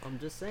though, I'm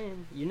just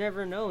saying, you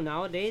never know.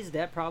 Nowadays,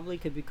 that probably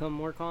could become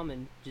more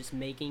common. Just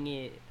making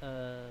it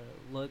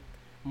look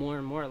more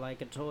and more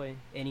like a toy.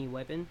 Any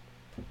weapon.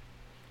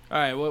 All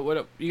right,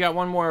 what you got?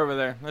 One more over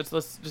there. Let's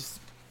just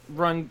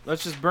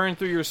burn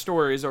through your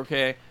stories,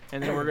 okay?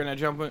 And then we're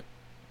gonna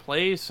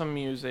play some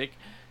music,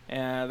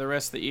 the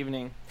rest of the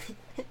evening.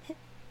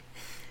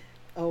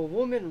 A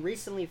woman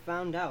recently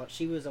found out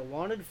she was a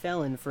wanted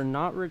felon for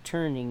not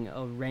returning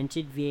a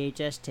rented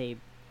VHS tape.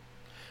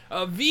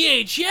 A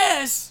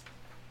VHS?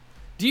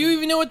 Do you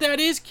even know what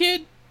that is,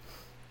 kid?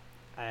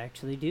 I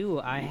actually do.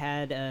 I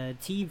had a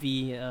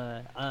TV,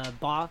 a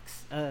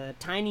box, a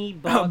tiny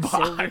box.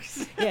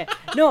 box. Yeah,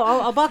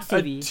 no, a box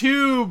TV. A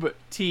tube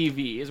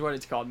TV is what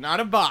it's called, not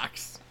a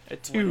box. A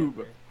tube.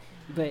 Whatever.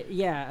 But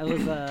yeah, it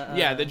was a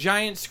Yeah, the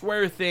giant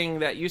square thing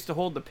that used to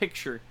hold the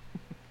picture.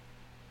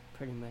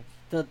 pretty much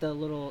the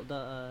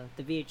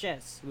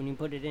VHS when you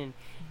put it in.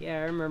 Yeah,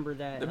 I remember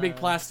that. The big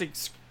plastic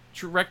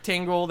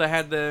rectangle that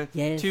had the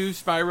Yes. two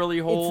spirally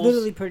holes. It's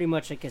literally pretty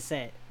much a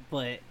cassette,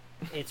 but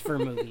it's for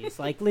movies.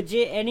 Like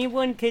legit,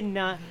 anyone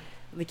cannot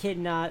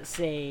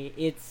say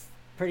it's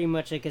pretty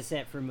much a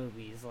cassette for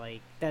movies.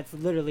 Like that's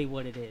literally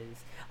what it is.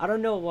 I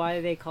don't know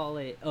why they call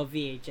it a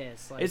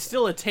VHS. Like, It's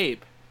still a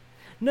tape.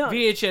 no,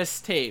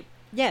 VHS tape.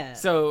 yeah.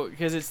 So,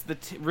 because it's the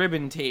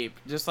ribbon tape,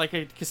 just like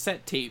a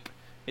cassette tape.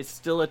 It's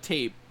still a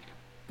tape.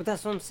 But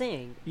that's what I'm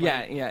saying.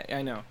 Yeah, yeah,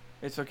 I know.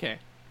 It's okay.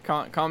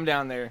 Calm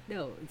down there.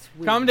 No, it's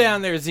weird. Calm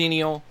down there,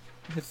 Xenial.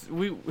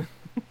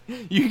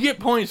 You get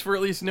points for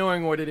at least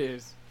knowing what it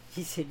is.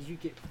 He said you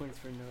get points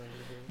for knowing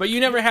it. But you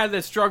never had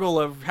the struggle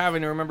of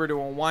having to remember to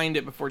unwind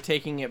it before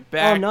taking it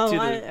back Oh no, to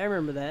the... I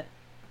remember that.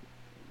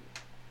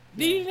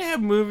 Did you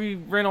have movie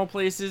rental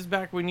places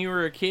back when you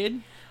were a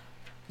kid?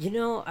 You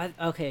know,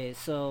 okay,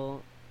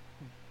 so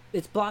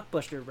it's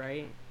Blockbuster,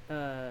 right?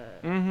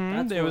 Mm-hmm.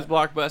 that's It was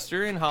what-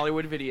 Blockbuster and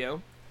Hollywood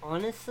Video.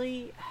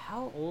 Honestly,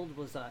 how old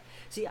was I?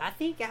 See, I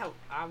think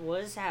I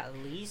was at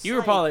least. You were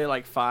like, probably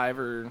like 5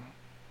 or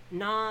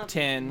not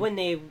 10. when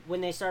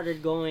they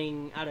started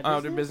going out of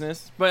out of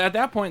business. But at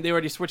that point, they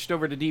already switched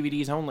over to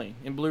DVDs only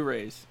and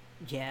Blu-rays.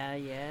 Yeah.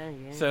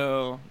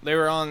 So they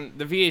were on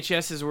the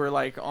VHSs were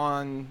like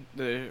on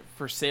the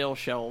for sale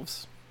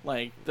shelves.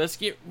 Like, let's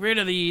get rid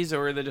of these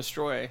or the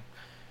destroy.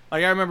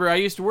 Like I remember, I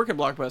used to work at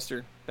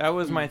Blockbuster. That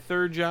was my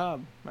third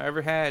job I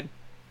ever had,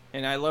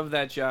 and I loved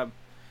that job.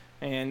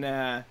 And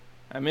I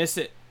miss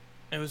it.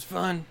 It was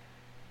fun.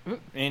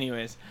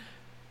 Anyways,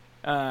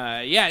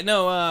 yeah, you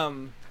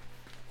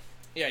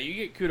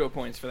get kudo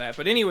points for that.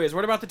 But anyways,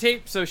 what about the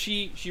tape? So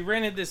she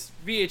rented this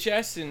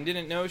VHS and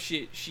didn't know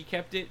she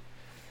kept it,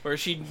 or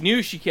she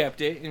knew she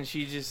kept it, and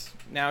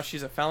now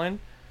she's a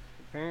felon.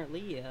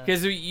 Apparently,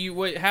 Because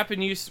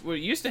what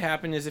used to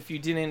happen is if you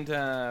didn't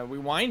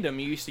rewind them,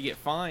 you used to get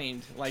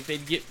fined. Like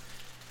they'd get.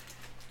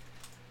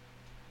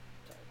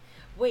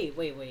 Wait.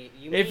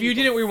 If you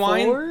didn't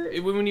rewind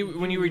when you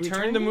you returned the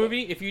returned it?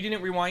 movie, if you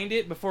didn't rewind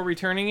it before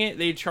returning it,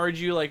 they'd charge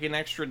you like an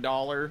extra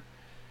 $1.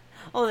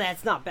 Oh,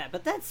 that's not bad,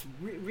 but that's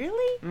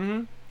really.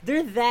 Mm-hmm.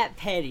 They're that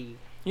petty.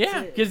 Yeah,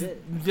 So because the-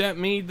 that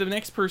made the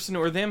next person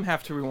or them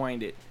have to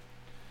rewind it.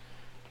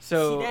 See,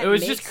 So that it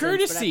was makes just sense, but at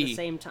courtesy. the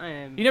same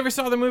time, You never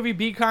saw the movie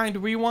Be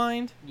Kind,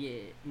 Rewind? yeah,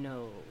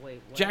 no,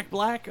 wait, what? Jack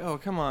Black? Oh,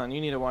 come on.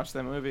 You need to watch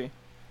that movie.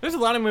 There's a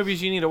lot of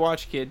movies you need to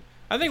watch, kid.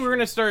 I think we're going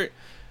to start...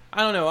 I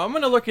don't know. I'm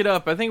going to look it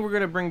up. I think we're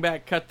going to bring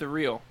back Cut the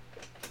Reel.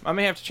 I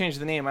may have to change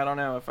the name. I don't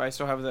know if I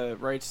still have the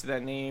rights to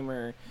that name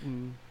or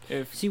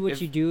if... See, what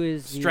if you do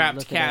is you Strapped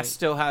look it Cast up.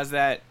 still has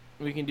that.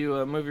 We can do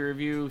a movie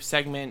review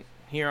segment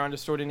here on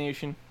Distorted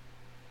Nation.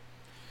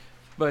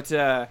 But,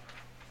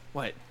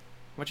 what?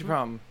 What's your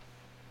problem?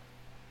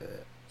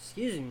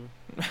 Excuse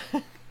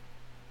me.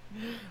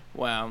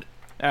 Wow. All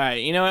right.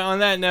 You know what? On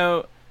that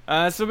note,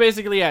 so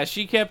basically, yeah,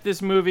 she kept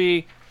this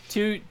movie.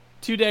 Two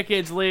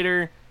decades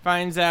later,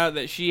 finds out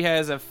that she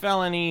has a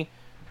felony.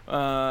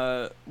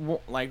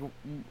 Like,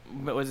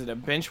 what was it? A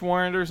bench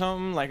warrant or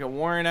something? Like a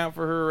warrant out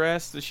for her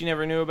arrest that she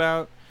never knew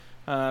about,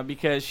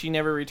 because she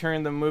never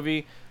returned the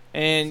movie.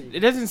 And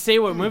it doesn't say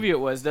what movie it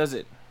was, does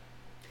it?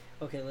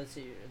 Okay, let's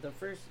see.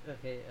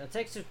 A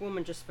Texas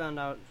woman just found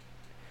out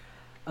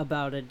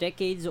about a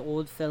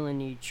decades-old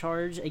felony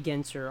charge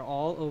against her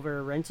all over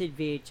a rented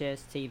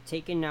VHS tape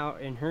taken out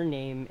in her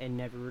name and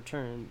never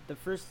returned. The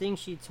first thing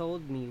she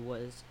told me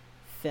was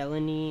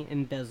felony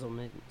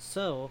embezzlement.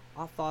 So,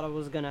 I thought I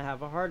was gonna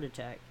have a heart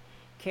attack.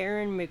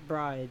 Karen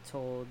McBride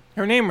told...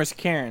 Her name was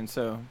Karen,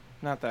 so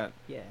not that.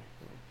 Yeah.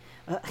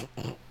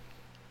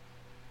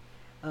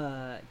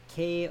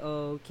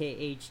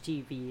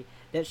 KOKH-TV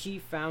that she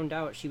found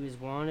out she was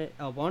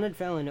a wanted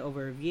felon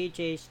over a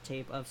VHS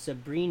tape of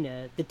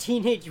Sabrina, the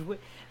teenage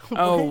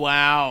Oh, What?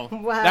 wow.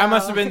 Wow. That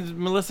must have been the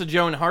Melissa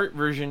Joan Hart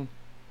version.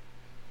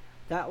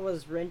 That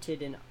was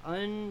rented and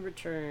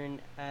unreturned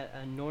at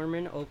a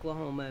Norman,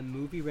 Oklahoma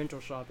movie rental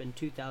shop in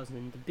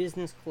 2000. The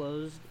business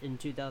closed in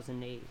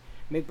 2008.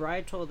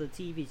 McBride told the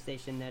TV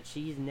station that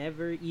she's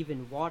never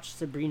even watched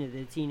Sabrina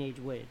the Teenage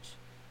Witch.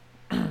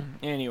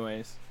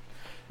 Anyways,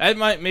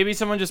 maybe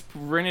someone just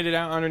rented it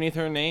out underneath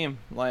her name,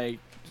 like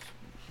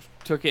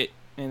took it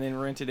and then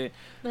rented it.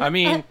 I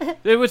mean,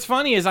 what's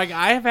funny is like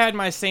I have had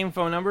my same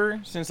phone number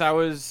since I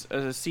was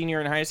a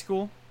senior in high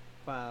school.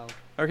 Wow.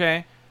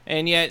 Okay,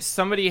 and yet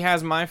somebody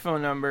has my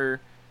phone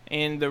number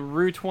and the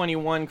Rue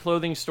 21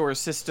 clothing store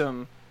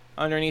system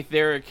underneath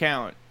their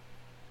account.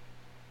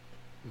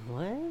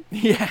 What?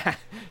 Yeah.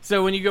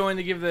 So when you go in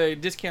to give the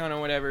discount or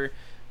whatever,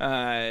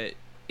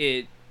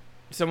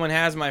 someone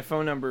has my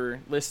phone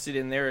number listed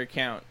in their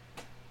account,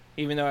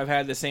 even though I've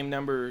had the same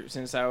number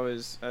since I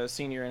was a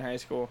senior in high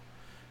school.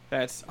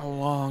 That's a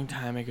long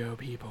time ago,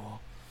 people.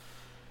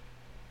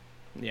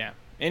 Yeah.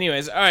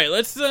 Anyways, all right.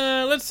 Let's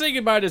say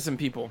goodbye to some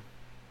people.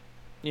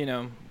 You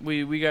know,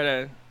 we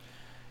gotta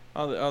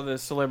all the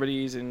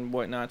celebrities and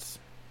whatnots.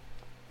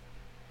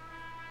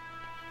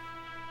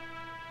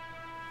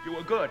 You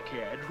were good,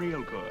 kid.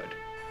 Real good.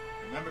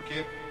 Remember,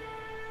 kid,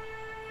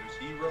 there's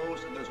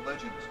heroes and there's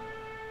legends.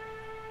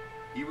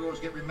 Heroes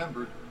get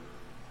remembered,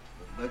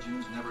 but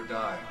legends never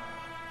die.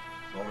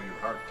 Follow your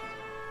heart, kid.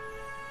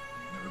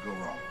 You never go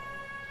wrong.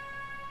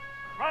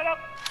 Right up!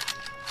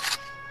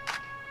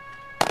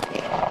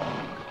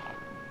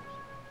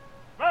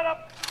 Right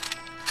up!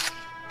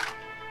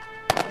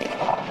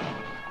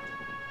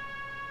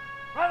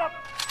 Right up!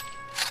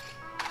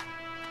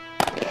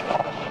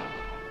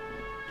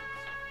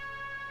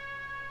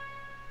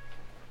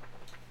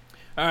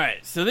 All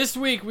right, so this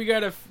week we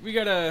got a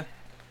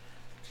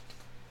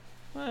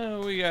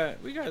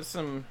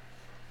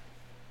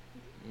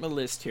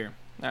list here.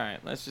 All right,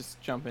 let's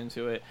just jump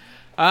into it.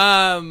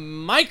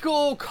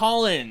 Michael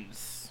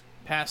Collins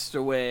passed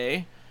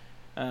away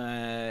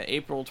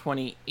April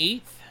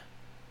 28th.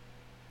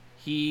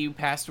 He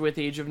passed away at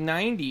the age of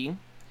 90.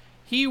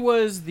 He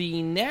was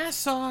the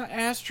NASA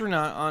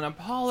astronaut on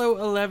Apollo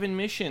 11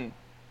 mission.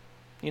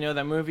 You know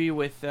that movie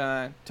with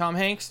Tom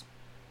Hanks?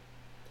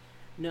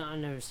 No, I've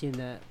never seen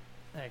that,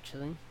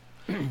 actually.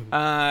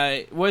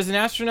 Was an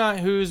astronaut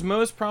whose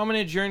most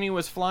prominent journey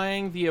was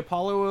flying the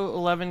Apollo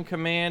 11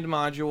 command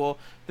module,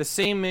 the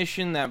same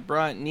mission that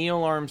brought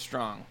Neil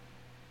Armstrong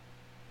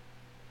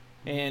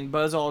and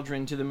Buzz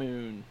Aldrin to the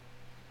moon.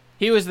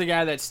 He was the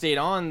guy that stayed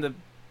on the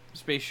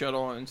space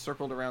shuttle and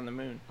circled around the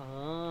moon.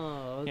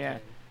 Oh, okay. Yeah.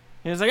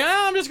 He was like,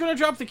 I'm just going to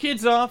drop the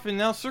kids off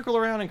and I'll circle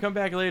around and come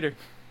back later.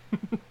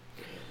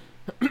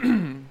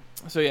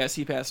 So, yes,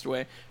 he passed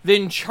away.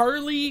 Then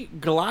Charlie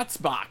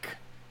Glotzbach.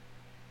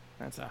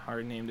 That's a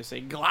hard name to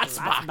say.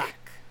 Glotzbach.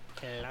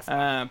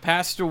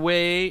 Passed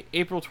away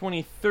April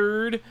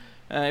 23rd.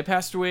 He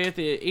passed away at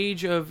the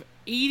age of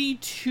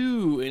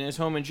 82 in his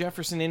home in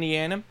Jefferson,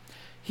 Indiana.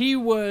 He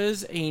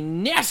was a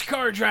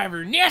NASCAR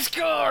driver.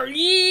 NASCAR!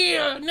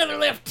 Yeah! Another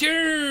left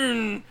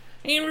turn!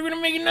 And we're going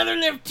to make another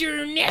left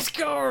turn.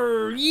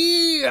 NASCAR!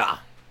 Yeah!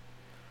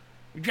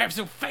 We drive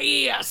so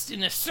fast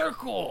in a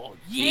circle.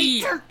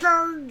 Yeah.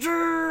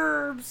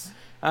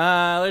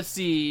 Let's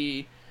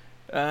see.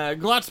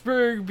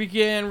 Glotzberg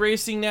began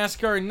racing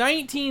NASCAR in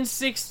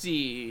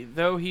 1960,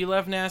 though he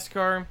left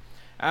NASCAR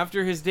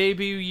after his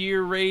debut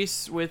year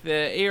race with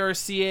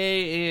ARCA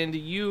and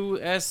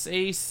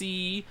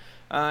USAC.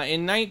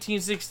 In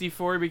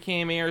 1964, he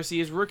became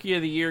ARCA's Rookie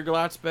of the Year.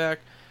 Glotzbach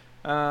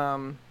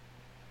returned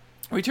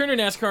to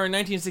NASCAR in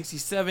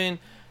 1967.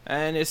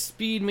 And his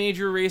speed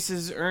major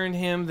races earned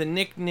him the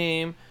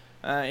nickname.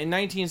 In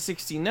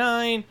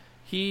 1969,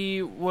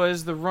 he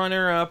was the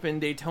runner-up in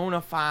Daytona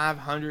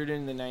 500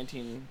 in the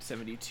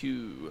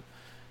 1972.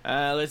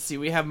 Let's see,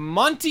 we have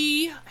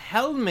Monty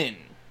Hellman.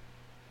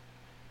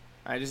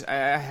 I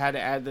had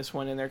to add this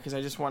one in there because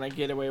I just want to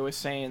get away with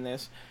saying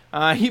this.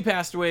 He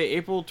passed away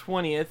April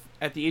 20th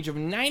at the age of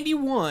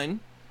 91.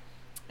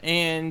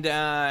 And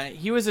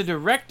he was a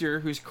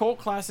director whose cult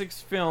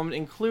classics filmed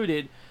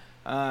included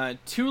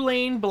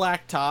Two-Lane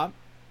Blacktop,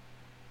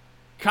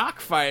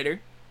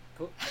 Cockfighter,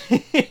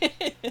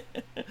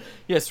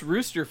 yes,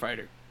 Rooster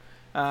Fighter,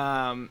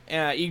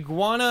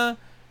 Iguana,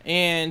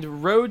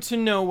 and Road to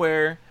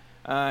Nowhere.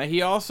 He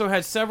also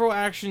had several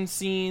action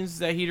scenes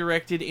that he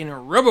directed in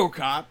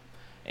RoboCop,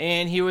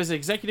 and he was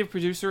executive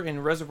producer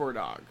in Reservoir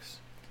Dogs.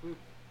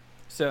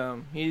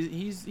 So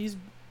he's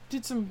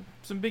did some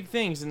big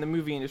things in the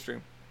movie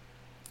industry.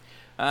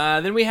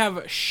 Then we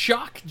have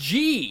Shock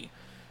G.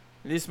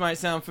 This might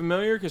sound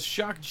familiar because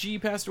Shock G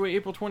passed away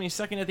April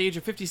 22nd at the age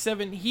of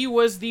 57. He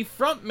was the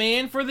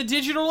frontman for the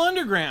Digital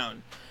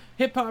Underground,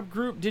 hip-hop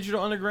group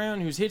Digital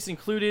Underground, whose hits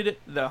included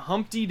the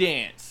Humpty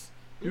Dance.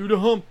 Do the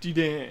Humpty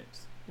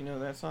Dance. You know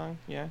that song?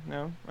 Yeah?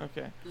 No?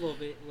 Okay. A little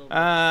bit.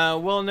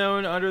 Well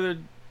known under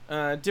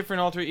the different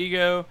alter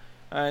ego,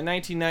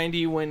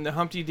 1990 when the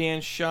Humpty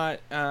Dance shot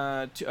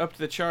up to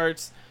the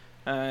charts,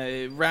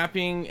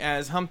 rapping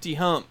as Humpty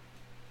Hump,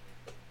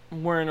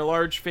 wearing a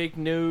large fake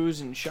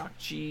nose, and Shock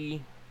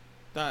G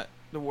thought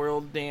the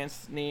world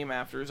dance name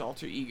after his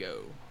alter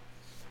ego.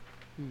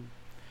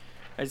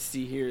 Let's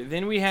see here.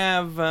 Then we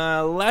have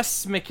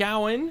Les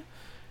McCowan.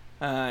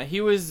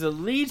 He was the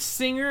lead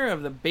singer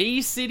of the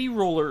Bay City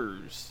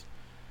Rollers.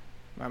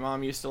 My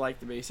mom used to like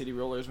the Bay City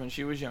Rollers when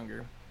she was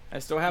younger. I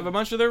still have a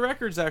bunch of their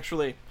records,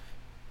 actually.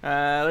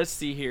 Let's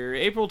see here.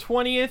 April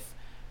 20th,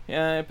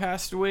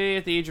 passed away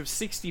at the age of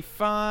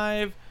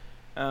 65.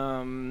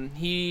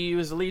 He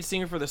was the lead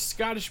singer for the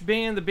Scottish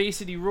band, the Bay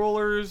City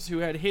Rollers, who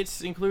had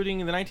hits including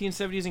in the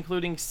 1970s,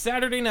 including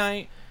Saturday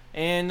Night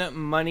and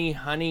Money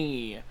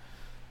Honey.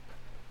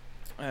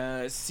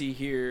 Let's see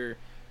here.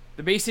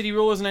 The Bay City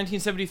Rollers in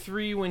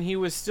 1973, when he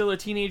was still a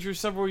teenager,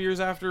 several years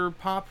after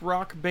pop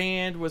rock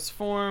band was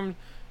formed,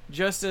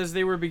 just as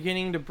they were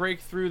beginning to break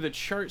through the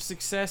chart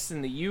success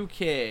in the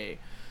UK.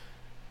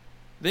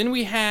 Then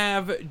we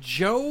have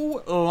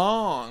Joe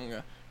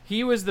Long.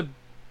 He was the...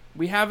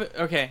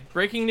 Okay,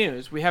 breaking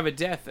news. We have a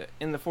death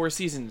in the Four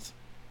Seasons.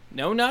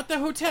 No, not the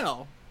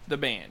hotel. The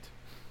band.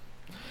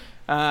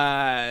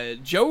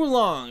 Joe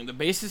Long, the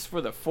bassist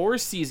for the Four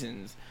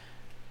Seasons.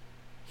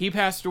 He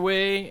passed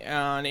away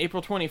on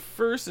April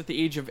 21st at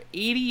the age of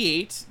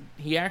 88.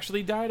 He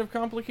actually died of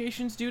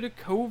complications due to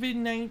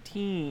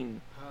COVID-19.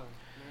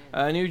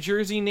 A New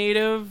Jersey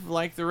native,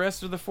 like the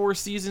rest of the Four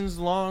Seasons,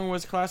 Long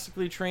was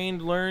classically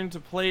trained, learned to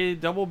play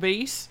double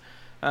bass.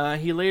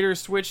 He later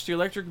switched to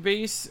electric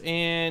bass,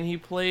 and he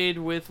played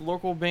with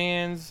local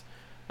bands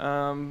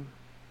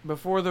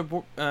before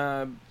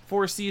the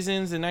Four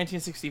Seasons in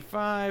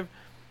 1965.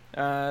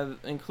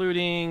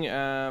 Including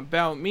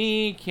About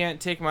Me,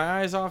 Can't Take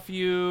My Eyes Off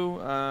You,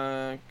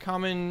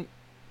 Come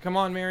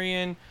On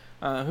Marion,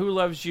 Who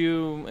Loves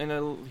You, and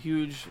a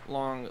huge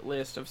long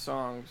list of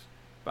songs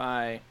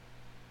by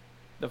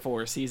the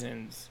Four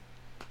Seasons.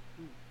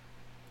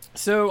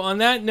 So on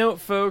that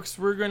note, folks,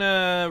 we're going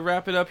to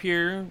wrap it up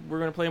here. We're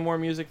going to play more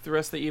music the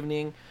rest of the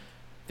evening.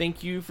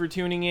 Thank you for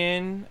tuning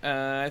in.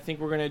 I think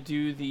we're going to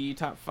do the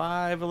top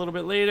 5 a little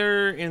bit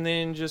later and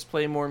then just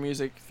play more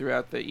music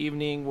throughout the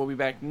evening. We'll be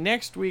back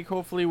next week,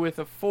 hopefully, with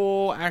a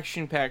full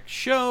action-packed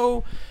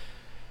show.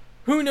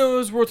 Who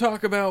knows? We'll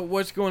talk about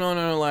what's going on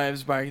in our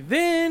lives by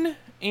then.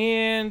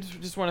 And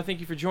just want to thank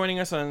you for joining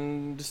us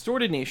on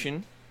Distorted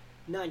Nation.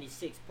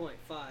 96.5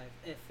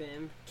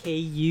 FM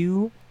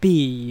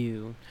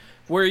KUBU.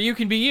 Where you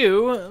can be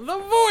you, the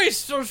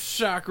voice of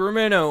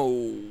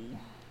Sacramento.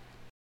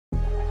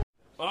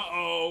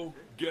 Uh-oh,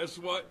 guess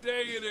what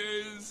day it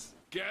is?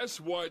 Guess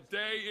what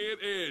day it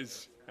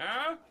is?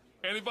 Huh?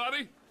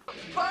 Anybody?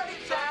 Party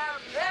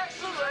time,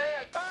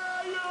 excellent.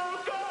 Are you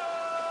good?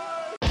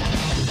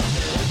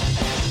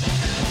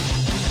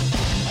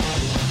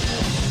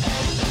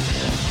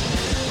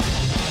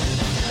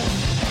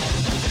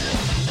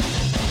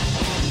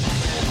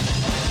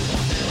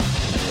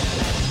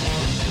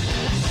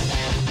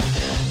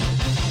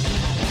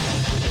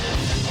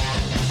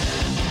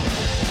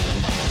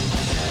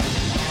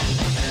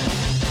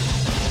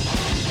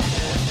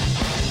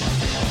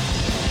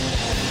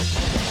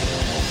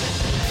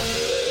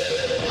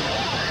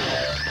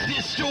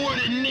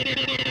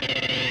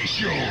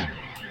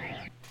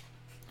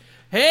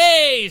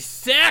 Hey,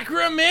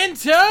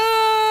 Sacramento!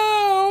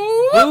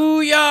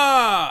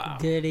 Booyah!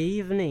 Good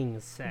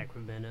evening,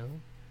 Sacramento.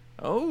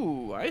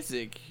 Oh,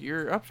 Isaac,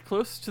 you're up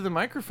close to the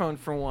microphone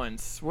for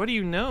once. What do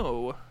you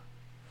know?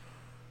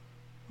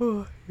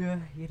 Oh, yeah,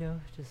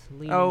 just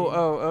leave.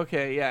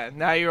 Okay, yeah.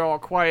 Now you're all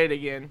quiet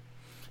again.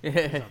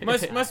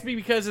 must be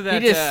because of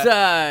that. He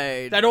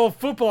decide. That old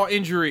football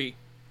injury.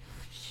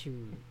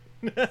 Shoot.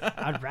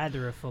 I'd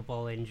rather a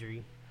football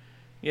injury.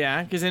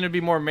 Yeah, because then it'd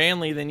be more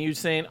manly than you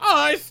saying, "Oh,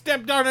 I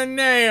stepped on a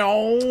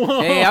nail."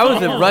 Hey, I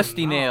was a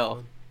rusty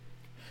nail.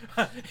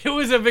 It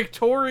was a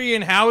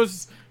Victorian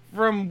house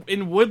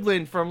in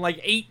Woodland from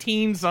like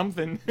 18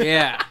 something.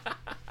 Yeah.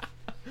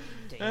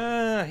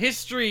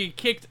 History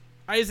kicked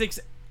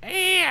Isaac's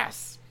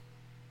ass.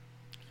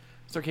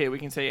 It's okay, we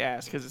can say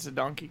ass because it's a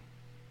donkey.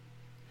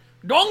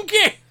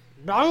 Donkey!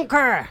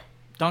 Donkey!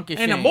 Donkey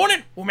In the Shane.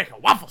 morning, we'll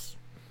make waffles.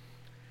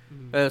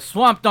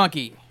 Swamp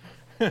donkey.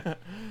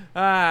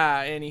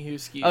 Anywho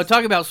skis. Oh,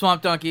 talk about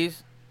swamp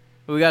donkeys.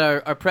 We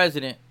got our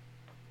president,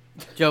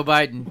 Joe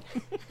Biden.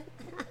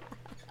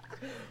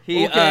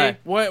 Okay,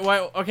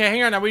 what? Okay,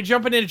 hang on. Are we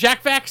jumping into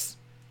Jack Facts?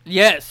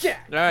 Yes. All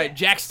right,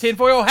 Jack's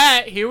tinfoil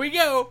hat. Here we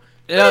go.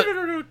 No,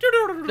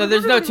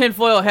 there's no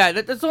tinfoil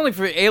hat. That's only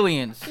for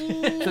aliens, so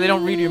they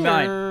don't read your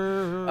mind.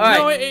 All right.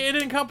 No, it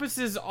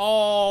encompasses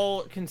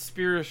all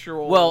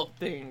conspiratorial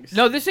things.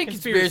 No, this ain't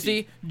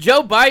conspiracy.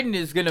 Joe Biden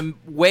is gonna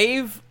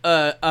waive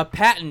a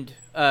patent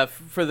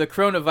for the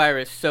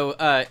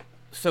coronavirus,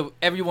 so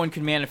everyone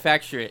can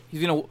manufacture it.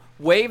 He's gonna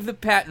waive the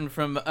patent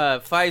from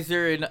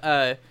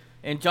Pfizer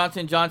and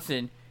Johnson &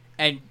 Johnson,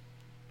 and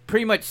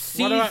pretty much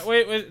seize.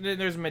 Wait,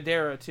 there's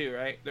Madeira too,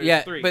 right?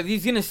 There's 3. But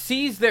he's gonna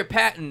seize their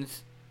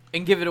patents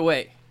and give it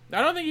away.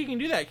 I don't think he can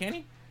do that, can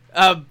he?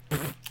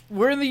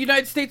 We're in the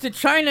United States of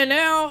China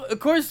now. Of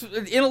course,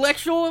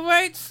 intellectual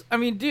rights. I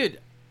mean, dude,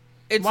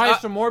 it's why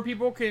so more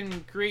people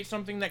can create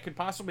something that could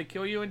possibly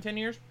kill you in 10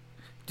 years.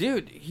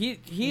 Dude, he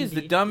is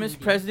the dumbest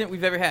president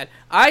we've ever had.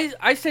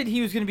 I said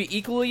he was gonna be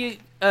equally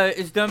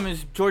as dumb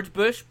as George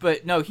Bush,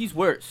 but no, he's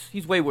worse.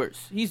 He's way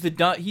worse. He's the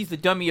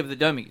dummy of the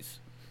dummies.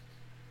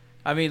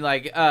 I mean,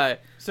 like,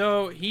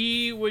 so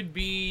he would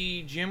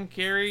be Jim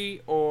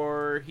Carrey,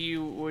 or he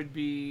would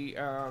be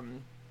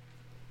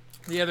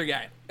the other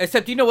guy.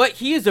 Except, you know what?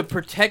 He is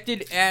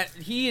protected.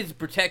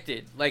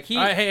 Like he.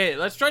 Hey,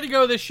 let's try to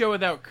go this show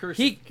without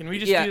cursing. Can we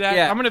just do that?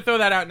 Yeah. I'm gonna throw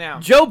that out now.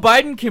 Joe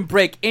Biden can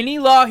break any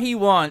law he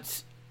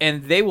wants,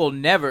 and they will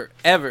never,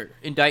 ever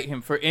indict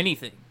him for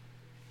anything.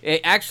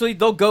 Actually,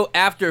 they'll go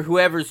after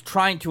whoever's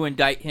trying to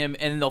indict him,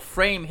 and they'll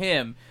frame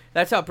him.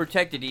 That's how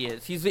protected he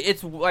is.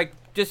 It's like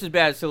just as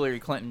bad as Hillary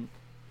Clinton.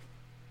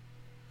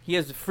 He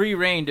has free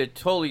reign to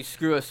totally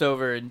screw us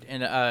over, and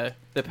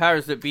the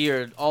powers that be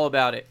are all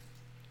about it.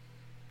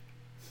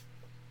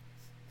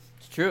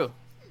 It's true.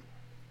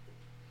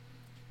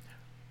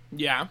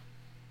 Yeah.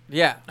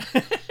 Yeah.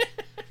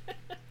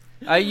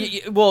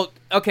 Well,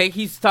 okay,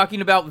 he's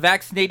talking about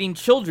vaccinating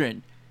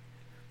children,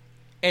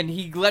 and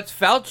he lets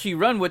Fauci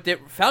run with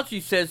it.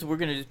 Fauci says we're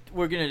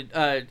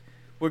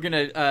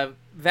gonna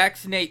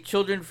vaccinate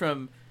children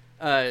from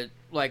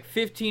like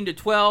 15 to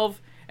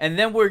 12, and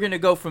then we're gonna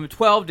go from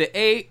 12 to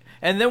 8,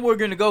 and then we're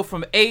gonna go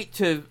from 8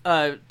 to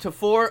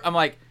 4. I'm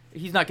like,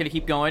 he's not gonna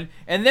keep going,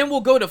 and then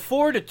we'll go to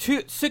 4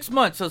 to 6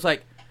 months. I was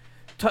like,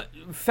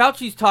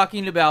 Fauci's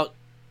talking about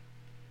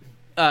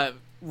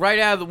right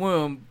out of the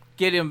womb,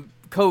 get him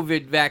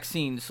COVID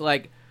vaccines.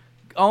 Like,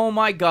 oh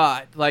my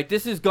God, like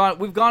this is gone.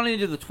 We've gone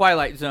into the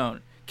twilight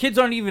zone. Kids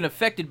aren't even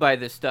affected by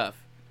this stuff.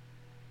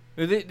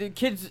 The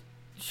kids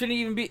shouldn't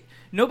even be.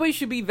 Nobody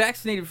should be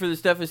vaccinated for this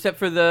stuff except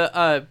for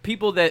the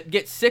people that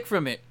get sick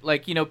from it.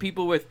 Like, you know,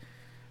 people with,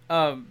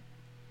 already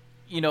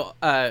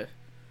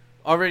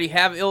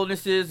have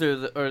illnesses, or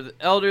the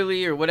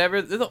elderly or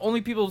whatever. They're the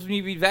only people who need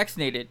to be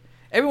vaccinated.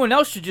 Everyone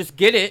else should just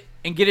get it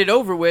and get it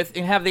over with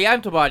and have the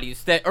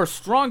antibodies that are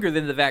stronger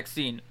than the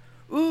vaccine.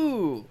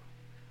 Ooh,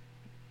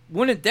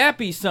 wouldn't that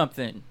be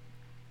something?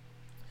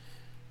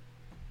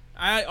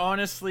 I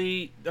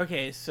honestly,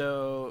 okay,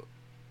 so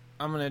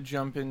I'm going to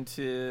jump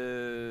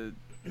into,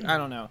 I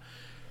don't know.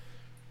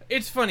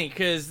 It's funny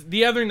because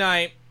the other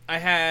night I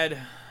had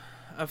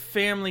a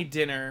family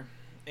dinner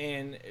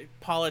and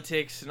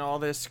politics and all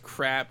this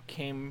crap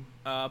came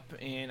up,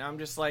 and I'm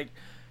just like,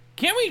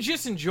 can't we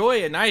just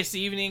enjoy a nice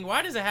evening?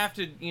 Why does it have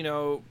to,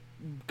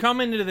 come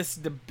into this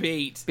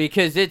debate?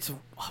 Because it's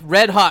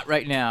red hot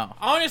right now.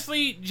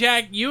 Honestly,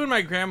 Jack, you and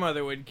my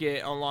grandmother would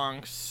get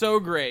along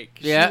so great.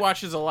 Yeah. She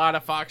watches a lot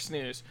of Fox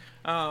News.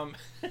 I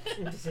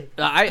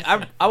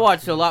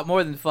watch a lot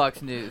more than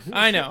Fox News.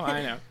 I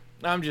know.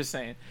 I'm just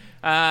saying.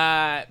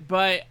 But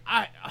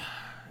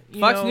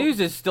Fox News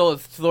is still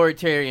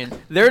authoritarian.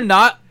 They're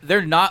not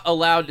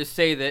allowed to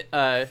say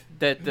that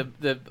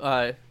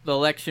the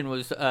election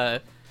was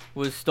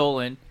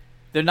stolen.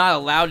 They're not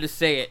allowed to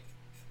say it,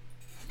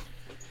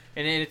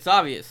 and it's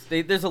obvious.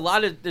 There's a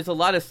lot of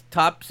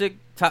topics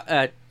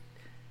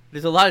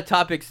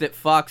that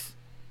Fox,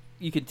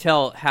 you can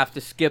tell, have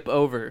to skip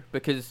over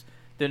because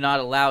they're not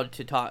allowed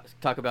to talk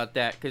about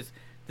that, because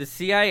the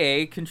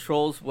CIA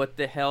controls what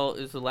the hell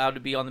is allowed to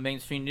be on the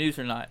mainstream news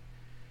or not.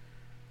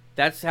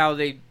 That's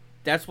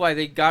why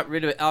they got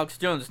rid of Alex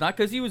Jones. Not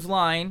because he was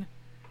lying,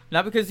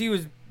 not because he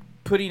was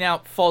putting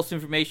out false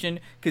information,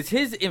 because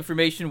his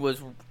information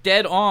was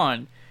dead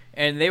on,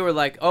 and they were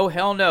like, oh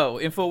hell no,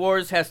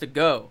 InfoWars has to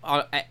go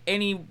at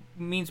any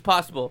means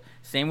possible.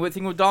 Same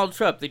thing with Donald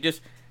Trump. They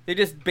just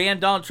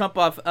banned Donald Trump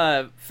off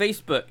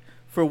Facebook.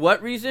 For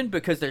what reason?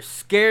 Because they're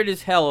scared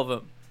as hell of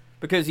him,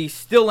 because he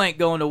still ain't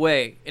going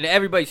away, and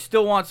everybody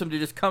still wants him to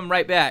just come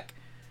right back,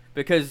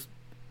 because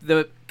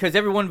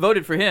everyone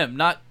voted for him,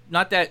 not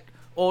that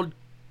old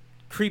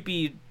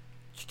creepy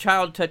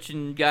child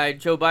touching guy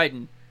Joe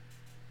Biden.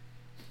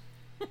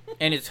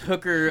 And his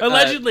hooker.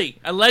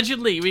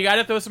 Allegedly, we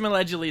gotta throw some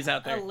allegedlys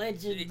out there.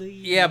 Allegedly.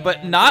 Yeah,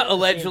 but not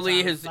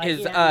allegedly. His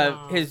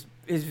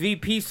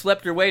VP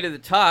slept her way to the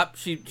top.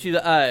 She was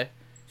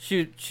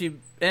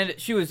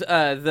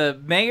the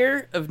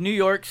mayor of New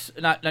York's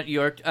not New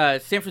York,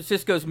 San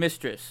Francisco's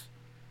mistress.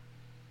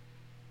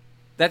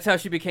 That's how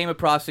she became a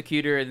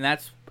prosecutor, and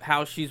that's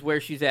how she's where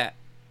she's at.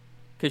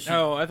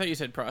 I thought you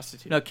said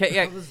prostitute. No,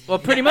 yeah, well,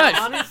 pretty much.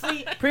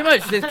 Honestly, Pretty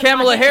much. It's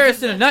Kamala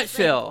Harris in a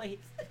nutshell.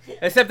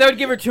 Except that would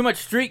give her too much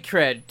street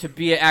cred to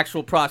be an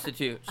actual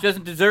prostitute. She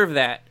doesn't deserve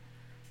that.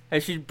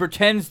 And she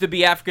pretends to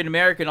be African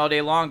American all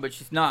day long, but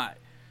she's not.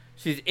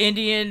 She's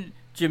Indian,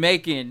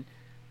 Jamaican,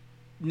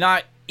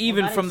 not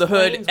even from the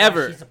hood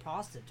ever. She's a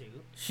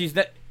prostitute. She's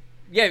not.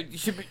 Yeah,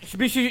 she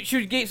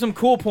should get some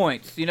cool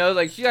points.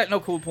 Like she got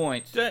no cool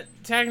points.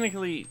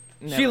 Technically,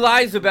 She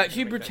lies about.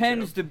 She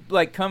pretends to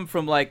come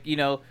from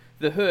the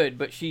hood,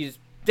 but she's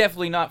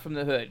definitely not from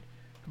the hood.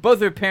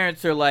 Both her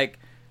parents are like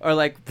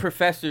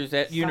professors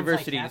at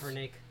universities. Sounds like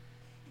Kaepernick.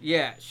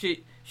 Yeah,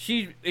 she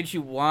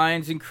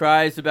whines and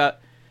cries about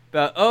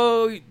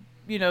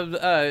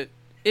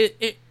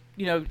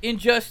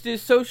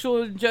injustice,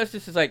 social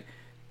injustice. Is like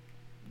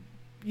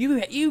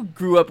you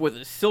grew up with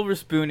a silver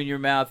spoon in your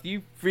mouth,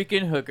 you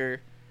freaking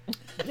hooker.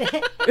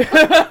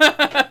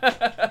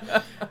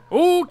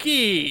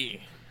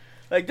 Okay.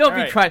 Like, don't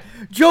be crying.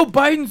 Joe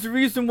Biden's the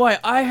reason why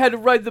I had to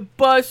ride the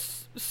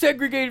bus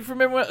segregated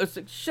from everyone else.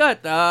 Like,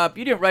 shut up.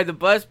 You didn't ride the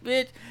bus,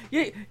 bitch.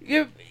 Your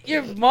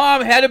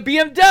mom had a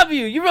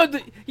BMW.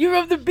 You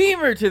rode the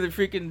Beamer to the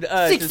freaking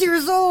 6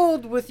 years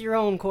old with your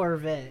own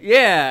Corvette.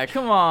 Yeah,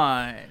 come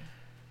on.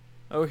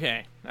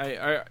 Okay.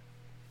 Are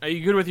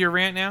you good with your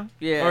rant now?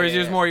 Yeah. Or is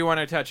there more you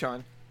want to touch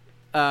on?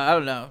 I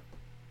don't know.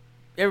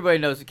 Everybody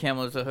knows that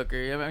Kamala's a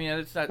hooker. I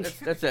mean,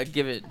 that's a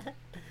given.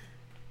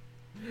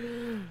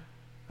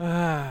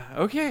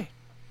 Okay.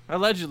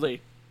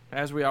 Allegedly.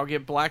 As we all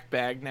get black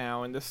bagged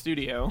now in the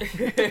studio.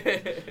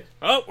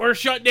 Oh, we're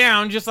shut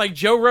down just like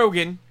Joe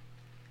Rogan.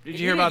 Did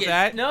you hear about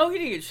that? No, he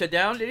didn't get shut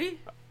down, did he?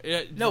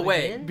 No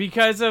way.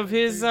 Because of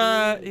his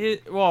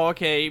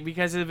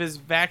because of his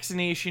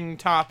vaccination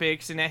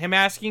topics and him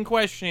asking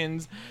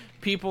questions,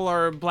 people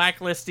are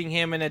blacklisting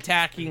him and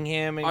attacking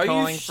him and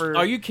calling for...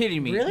 Are you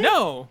kidding me? Really?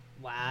 No.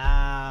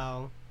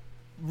 Wow.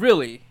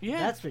 Really? Yeah.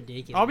 That's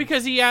ridiculous. All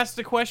because he asked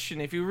a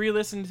question. If you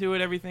re-listen to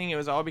it, everything, it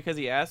was all because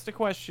he asked a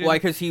question. Why?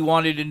 Because he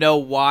wanted to know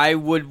why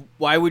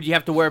would you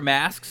have to wear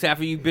masks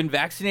after you've been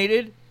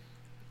vaccinated?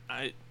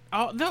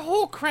 The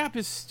whole crap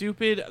is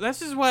stupid.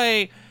 This is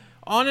why...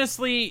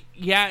 Honestly,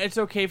 yeah, it's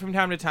okay from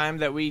time to time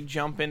that we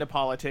jump into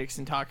politics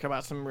and talk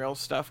about some real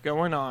stuff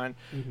going on.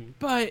 Mm-hmm.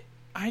 But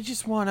I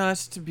just want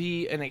us to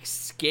be an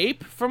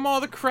escape from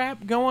all the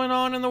crap going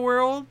on in the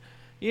world.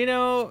 You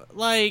know,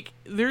 like,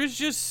 there's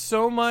just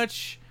so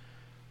much...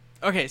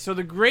 Okay, so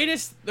the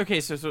greatest...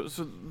 Okay, so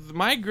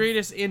my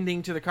greatest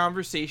ending to the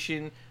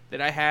conversation that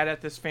I had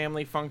at this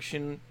family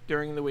function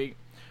during the week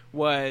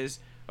was,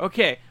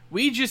 okay,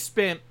 we just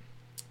spent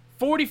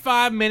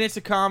 45 minutes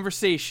of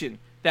conversation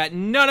that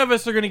none of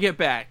us are going to get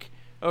back,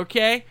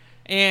 okay?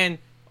 And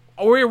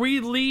where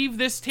we leave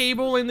this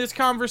table in this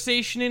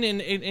conversation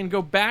and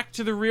go back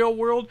to the real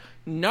world,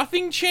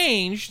 nothing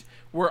changed.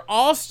 We're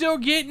all still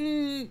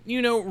getting,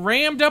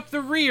 rammed up the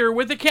rear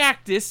with a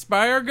cactus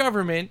by our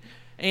government,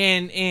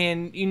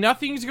 and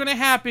nothing's going to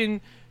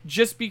happen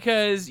just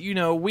because,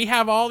 we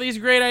have all these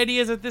great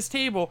ideas at this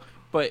table,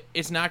 but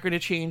it's not going to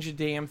change a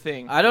damn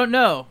thing. I don't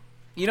know.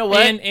 You know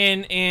what?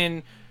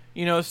 And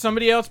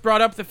somebody else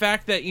brought up the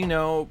fact that,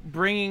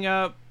 bringing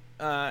up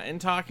and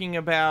talking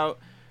about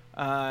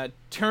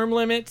term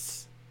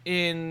limits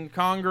in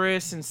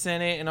Congress and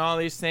Senate and all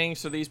these things.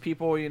 So these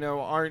people,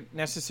 aren't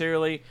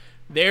necessarily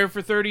there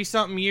for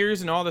 30-something years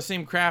and all the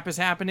same crap is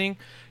happening,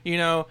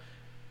 And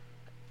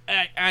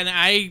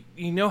I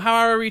how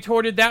I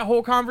retorted that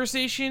whole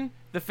conversation?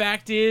 The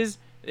fact is,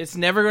 it's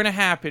never going to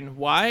happen.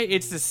 Why?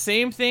 It's the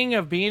same thing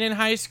of being in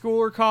high school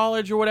or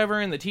college or whatever,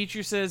 and the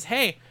teacher says,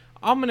 hey,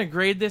 I'm going to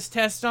grade this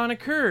test on a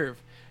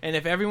curve. And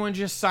if everyone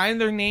just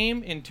signed their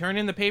name and turned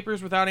in the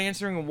papers without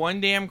answering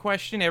one damn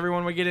question,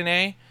 everyone would get an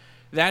A.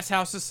 That's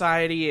how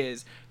society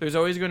is. There's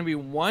always going to be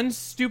one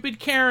stupid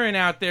Karen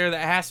out there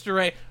that has to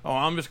write, oh,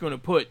 I'm just going to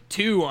put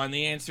 2 on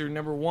the answer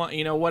number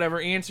 1, whatever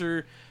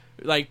answer,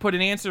 like put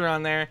an answer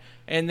on there,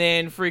 and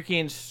then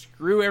freaking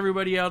screw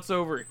everybody else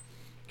over.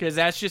 Because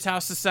that's just how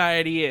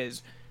society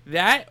is.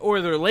 That,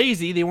 or they're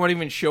lazy, they won't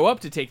even show up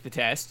to take the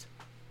test.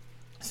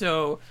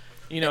 So...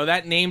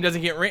 that name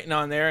doesn't get written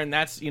on there, and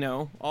that's,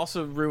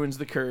 also ruins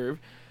the curve.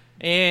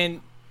 And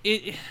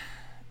it's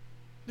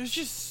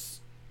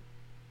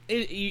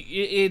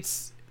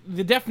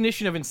the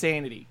definition of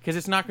insanity, because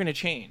it's not going to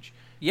change.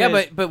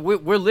 Yeah, but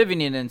we're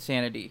living in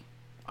insanity.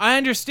 I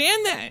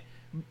understand that.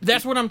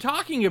 That's what I'm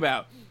talking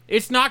about.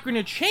 It's not going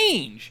to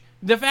change.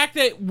 The fact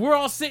that we're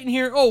all sitting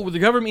here, oh, well, the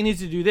government needs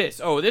to do this.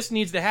 Oh, this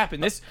needs to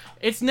happen.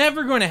 It's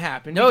never going to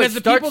happen. No, because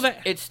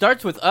it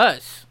starts with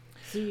us.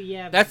 See,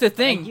 yeah, that's the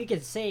thing. You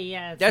could say,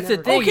 yeah. That's the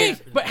thing. Okay,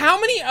 but how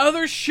many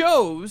other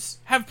shows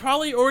have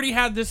probably already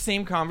had this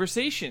same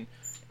conversation?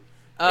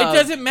 It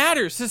doesn't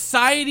matter.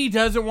 Society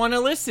doesn't want to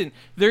listen.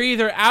 They're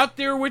either out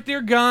there with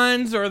their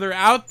guns, or they're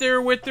out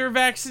there with their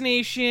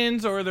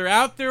vaccinations, or they're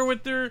out there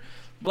with their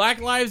Black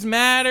Lives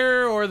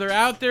Matter, or they're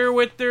out there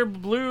with their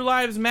Blue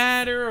Lives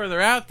Matter, or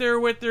they're out there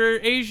with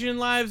their Asian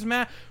Lives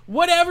Matter.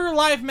 Whatever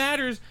life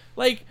matters,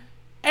 like,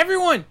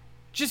 everyone,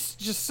 just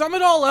sum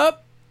it all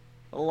up.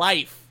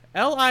 Life.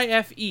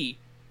 L-I-F-E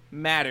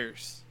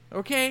matters.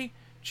 Okay?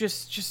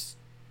 Just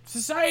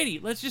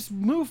society. Let's just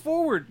move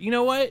forward. You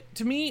know what?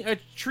 To me, a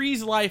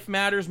tree's life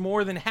matters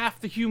more than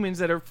half the humans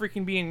that are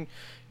freaking being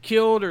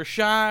killed or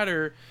shot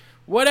or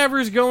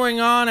whatever's going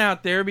on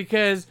out there,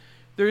 because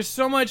there's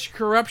so much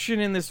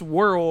corruption in this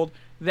world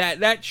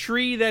that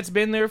tree that's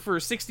been there for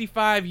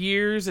 65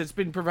 years, that's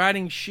been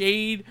providing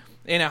shade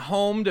and a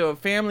home to a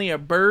family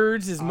of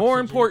birds, is more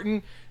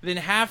important than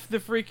half the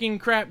freaking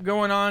crap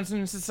going on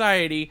in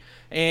society,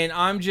 and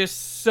I'm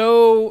just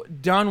so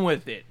done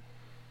with it.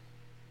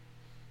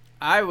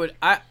 I'm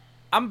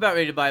about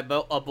ready to buy a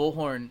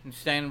bullhorn and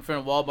stand in front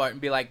of Walmart and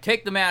be like,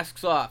 take the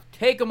masks off.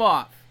 Take them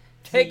off.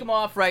 Take them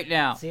off right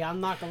now. See,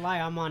 I'm not gonna lie,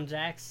 I'm on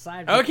Jack's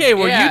side. Okay,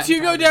 well, you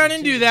two go down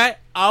and do that.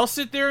 I'll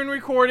sit there and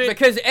record it.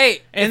 Because,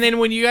 and then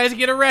when you guys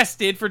get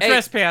arrested for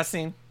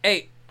trespassing.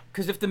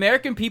 Because if the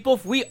American people,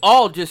 if we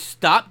all just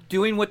stopped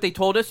doing what they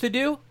told us to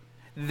do,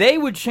 they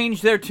would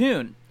change their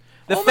tune.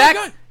 The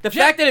fact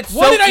that it's so easy...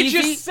 What did I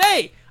just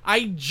say?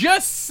 I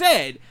just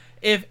said,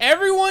 if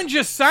everyone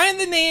just signed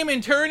the name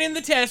and turned in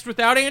the test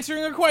without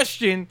answering a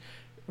question,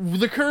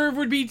 the curve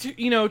would be,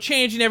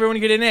 changed and everyone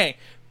would get an A.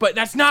 But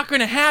that's not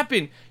going to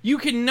happen. You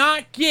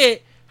cannot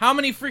get how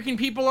many freaking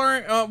people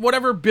are,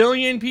 whatever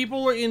billion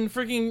people in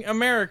freaking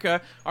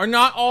America are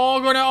not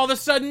all going to all of a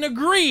sudden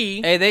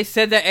agree. Hey, they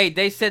said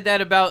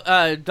that about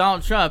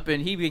Donald Trump,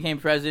 and he became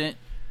president.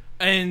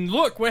 And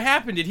look what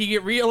happened. Did he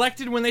get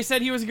reelected when they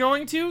said he was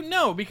going to?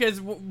 No,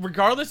 because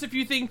regardless if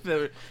you think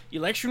the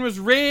election was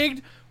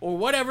rigged or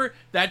whatever,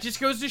 that just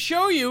goes to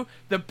show you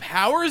the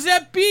powers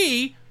that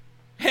be,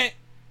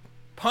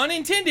 pun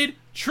intended,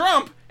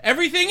 trump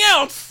everything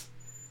else.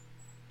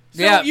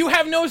 So you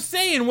have no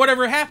say in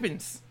whatever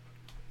happens.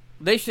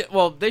 They should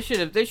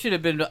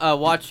have been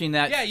watching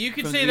that. Yeah, you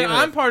could say that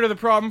I'm part of the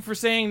problem for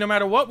saying no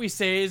matter what we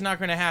say is not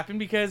going to happen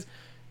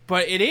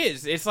but it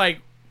is. It's like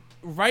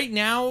right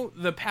now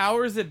the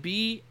powers that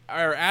be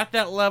are at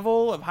that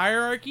level of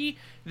hierarchy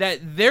that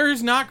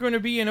there's not going to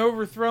be an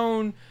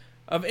overthrown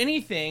of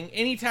anything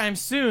anytime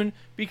soon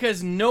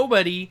because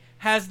nobody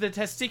has the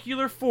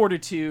testicular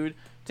fortitude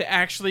to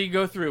actually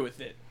go through with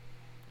it.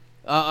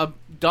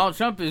 Donald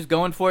Trump is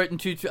going for it in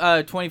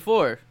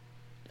 2024.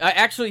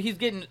 Actually, he's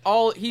getting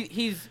all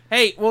he's.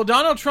 Hey, well,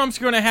 Donald Trump's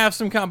going to have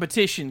some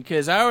competition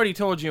because I already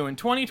told you in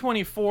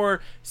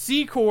 2024,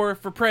 C-Corps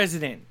for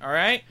president. All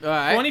right.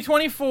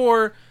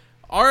 2024,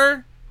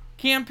 our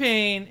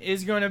campaign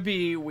is going to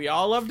be "We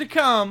all love to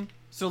come,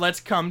 so let's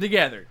come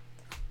together."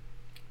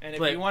 And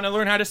if you want to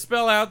learn how to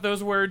spell out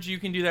those words, you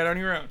can do that on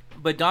your own.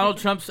 But Donald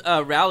Trump's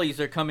rallies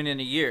are coming in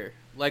a year,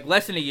 like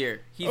less than a year.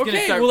 He's okay,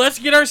 gonna start... well,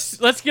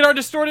 let's get our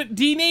distorted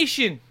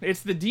D-Nation. It's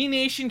the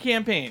D-Nation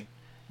campaign.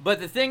 But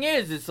the thing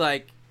is, it's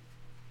like,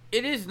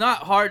 it is not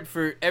hard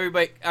for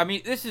everybody. I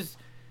mean,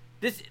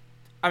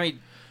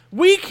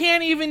 we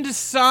can't even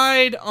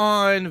decide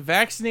on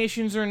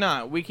vaccinations or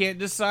not. We can't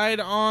decide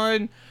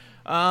on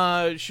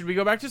should we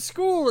go back to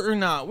school or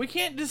not. We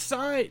can't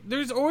decide.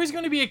 There's always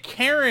going to be a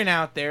Karen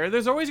out there.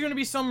 There's always going to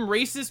be some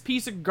racist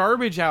piece of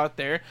garbage out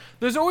there.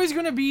 There's always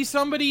going to be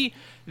somebody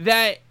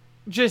that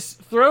just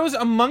throws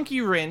a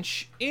monkey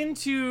wrench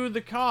into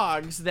the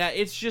cogs that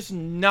it's just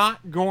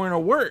not going to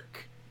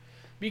work.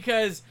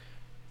 Because,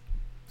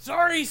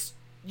 sorry,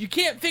 you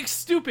can't fix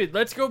stupid.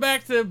 Let's go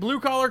back to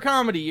blue-collar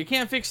comedy. You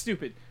can't fix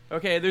stupid.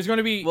 Okay, there's going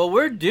to be... Well,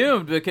 we're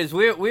doomed because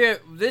what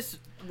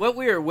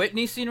we are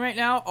witnessing right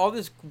now, all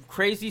this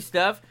crazy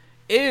stuff,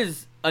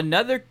 is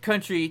another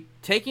country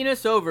taking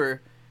us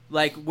over,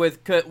 like,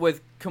 with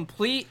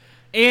complete...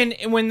 And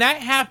when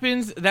that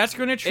happens, that's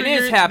going to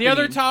trigger the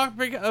other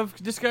topic of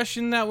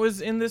discussion that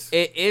was in this...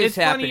 It's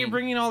happening. Funny you're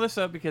bringing all this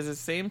up because it's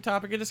the same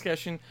topic of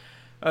discussion...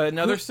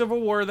 Another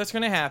civil war that's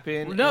going to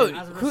happen. And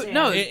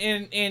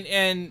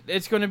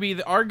it's going to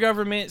be our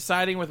government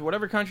siding with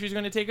whatever country is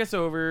going to take us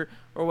over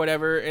or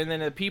whatever, and then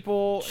the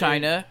people.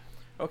 China.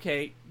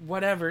 Okay,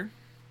 whatever.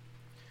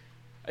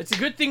 It's a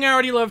good thing I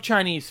already love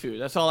Chinese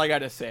food. That's all I got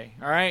to say.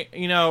 All right,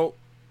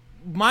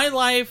 my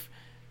life,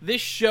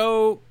 this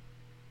show,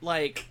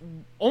 like,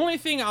 only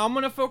thing I'm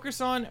going to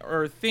focus on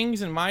are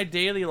things in my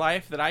daily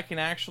life that I can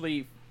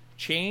actually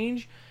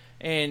change,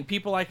 and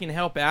people I can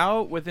help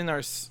out within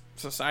our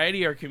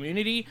society, our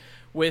community,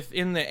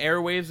 within the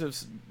airwaves of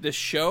this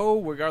show,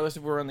 regardless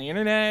if we're on the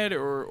internet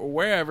or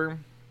wherever.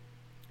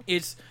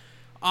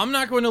 I'm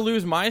not going to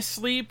lose my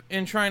sleep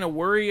in trying to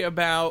worry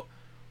about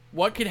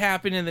what could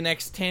happen in the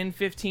next 10,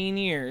 15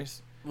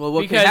 years. Well,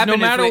 what because no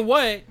matter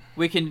what,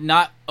 we can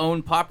not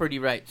own property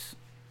rights.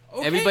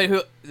 Okay.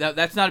 Everybody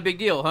that's not a big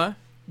deal, huh?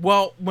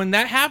 Well, when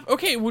that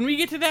when we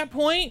get to that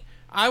point,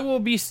 I will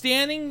be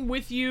standing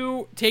with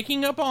you,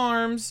 taking up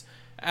arms,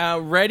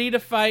 ready to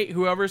fight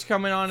whoever's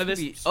coming onto this.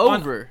 It's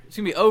gonna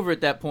be over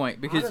at that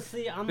point because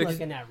honestly, I'm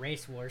looking at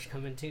race wars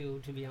coming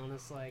too. To be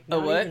honest, like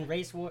not what? Even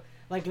race war,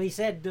 like they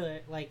said,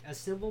 like a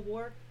civil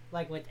war,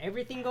 like with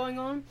everything going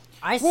on.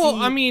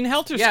 I mean,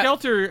 helter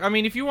skelter. I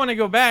mean, if you want to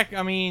go back,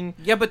 I mean,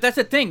 yeah, but that's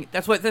the thing.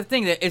 That's what the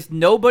thing that is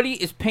nobody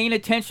is paying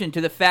attention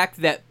to the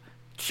fact that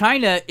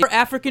China is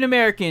African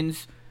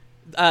Americans,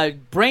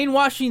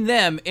 brainwashing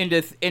them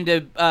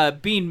into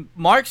being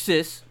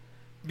Marxists,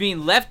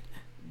 being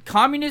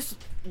communist.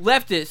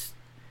 Leftists,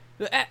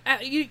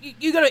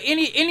 you go to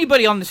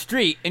anybody on the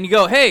street and you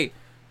go, hey,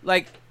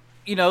 like,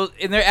 and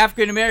they're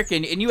African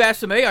American, and you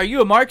ask them, hey, are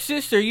you a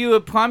Marxist? Are you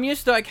a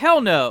communist? They're like,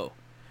 hell no.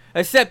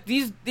 Except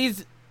these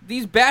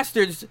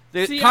bastards.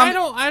 I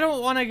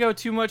don't want to go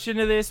too much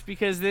into this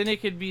because then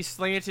it could be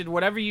slanted.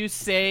 Whatever you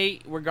say,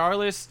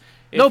 regardless.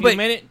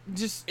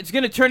 It's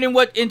gonna turn into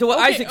what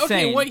Isaac's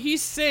saying. Okay, what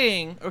he's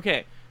saying.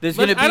 Okay. There's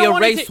going to be a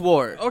race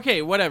war.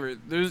 Okay, whatever.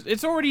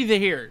 It's already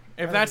here.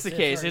 If that's the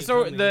case,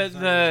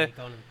 the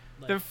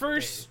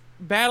first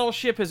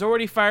battleship has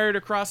already fired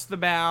across the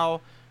bow,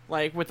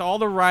 like with all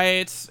the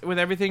riots, with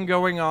everything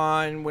going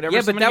on. Whatever.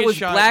 Yeah, but that was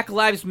shot. Black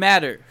Lives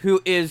Matter,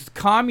 who is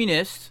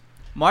communist,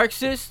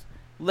 Marxist,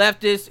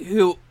 leftist,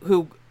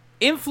 who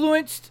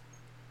influenced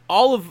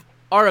all of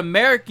our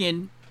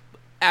African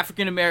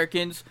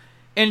Americans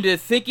into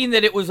thinking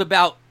that it was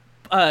about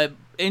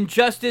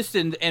injustice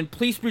and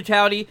police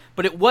brutality,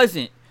 but it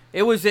wasn't.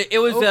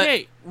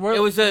 Okay,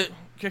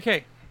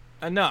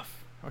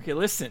 enough. Okay,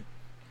 listen.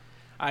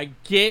 I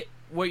get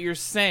what you're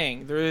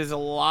saying. There is a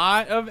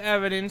lot of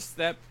evidence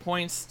that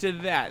points to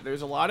that.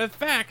 There's a lot of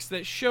facts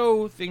that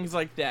show things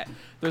like that.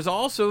 There's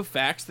also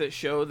facts that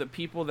show the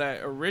people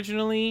that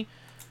originally,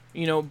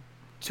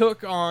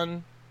 took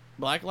on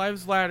Black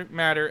Lives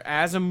Matter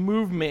as a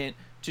movement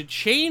to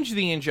change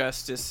the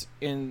injustice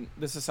in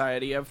the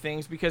society of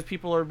things because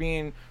people are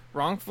being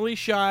wrongfully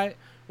shot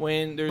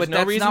when there's But no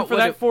that's reason not for what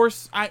that it-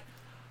 force.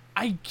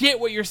 I get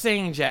what you're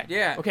saying, Jack.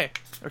 Yeah. Okay.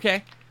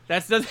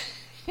 That's the.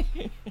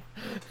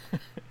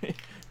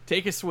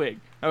 Take a swig.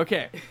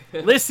 Okay.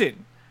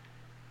 Listen.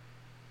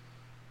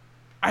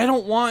 I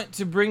don't want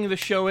to bring the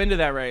show into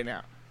that right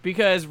now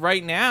because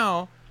right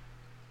now,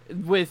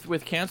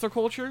 with cancel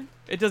culture,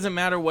 it doesn't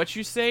matter what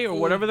you say or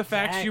whatever the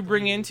facts you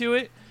bring Exactly. into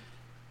it.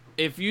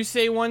 If you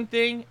say one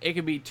thing, it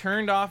could be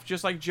turned off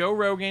just like Joe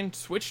Rogan,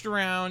 switched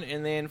around,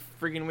 and then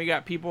freaking we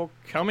got people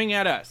coming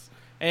at us.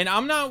 And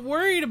I'm not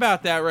worried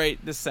about that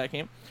right this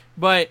second,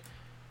 but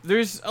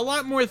there's a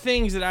lot more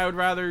things that I would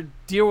rather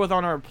deal with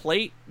on our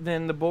plate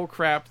than the bull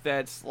crap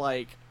that's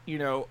like,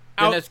 Then out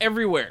it's-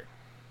 everywhere.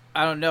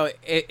 I don't know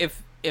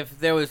if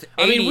there was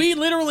 80, I mean, we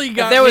literally if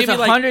got there was maybe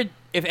 100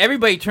 if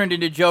everybody turned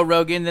into Joe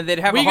Rogan, then they'd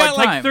have we a hard got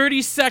time. like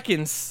 30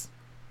 seconds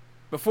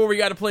before we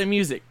got to play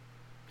music.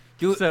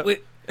 You, So-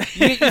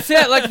 you say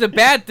that like it's a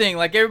bad thing.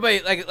 Like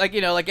everybody,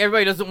 like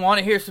everybody doesn't want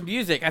to hear some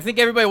music. I think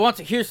everybody wants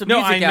to hear some No,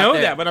 music. I out know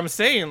there. that, but I'm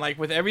saying like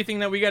with everything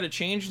that we got to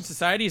change in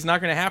society is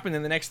not going to happen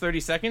in the next 30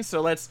 seconds.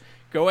 So let's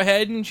go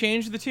ahead and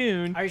change the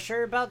tune. Are you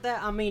sure about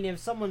that? I mean, if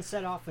someone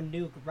set off a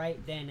nuke right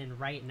then and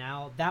right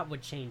now, that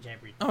would change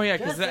everything. Oh yeah,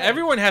 because Just saying.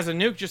 everyone has a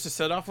nuke just to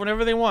set off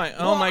whenever they want.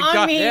 Oh Well, my I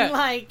god, mean, yeah.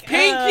 like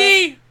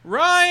Pinky,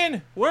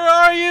 Ryan, where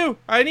are you?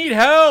 I need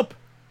help.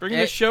 Bring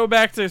Hey. the show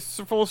back to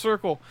full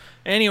circle.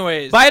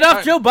 Anyways, Bite off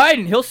all Joe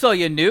Biden. He'll sell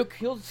you a nuke.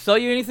 He'll sell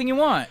you anything you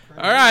want.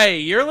 All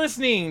right, you're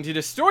listening to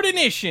Distorted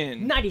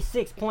Nation,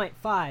 96.5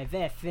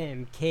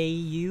 FM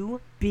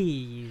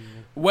KUB.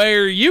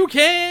 where you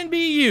can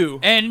be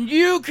you, And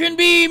you can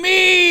be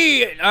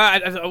me.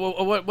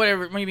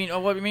 Whatever. What do you mean?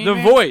 What do you mean? the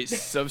man?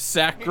 voice of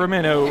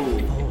Sacramento.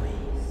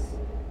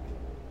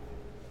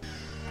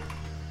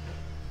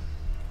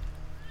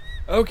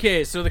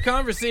 Okay, so the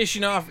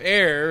conversation off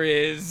air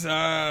is,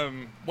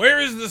 where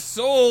is the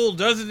soul?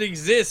 Does it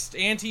exist?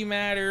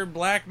 Antimatter,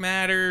 black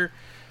matter,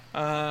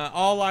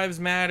 all lives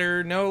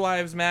matter, no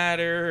lives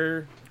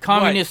matter.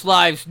 Communist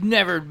lives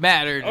never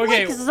mattered. What?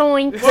 Okay,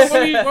 Zoink.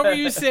 what were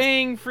you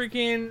saying,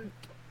 freaking,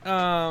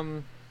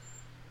 Okay.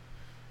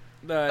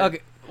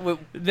 Well,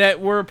 that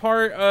we're a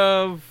part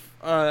of,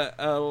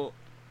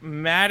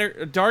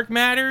 matter, dark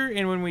matter,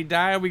 and when we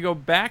die, we go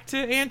back to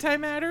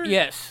antimatter?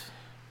 yes.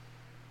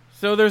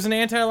 So there's an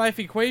anti-life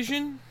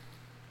equation?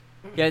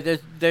 Yeah.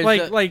 There's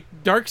Like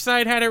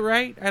Darkseid had it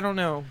right? I don't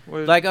know.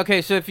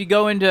 okay. So if you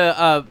go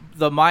into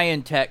the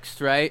Mayan text,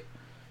 right,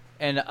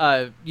 and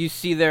you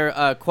see their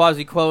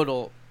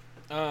Quetzalcoatl.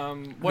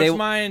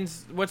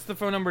 What's the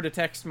phone number to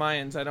text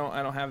Mayans? I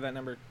don't have that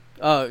number.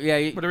 Oh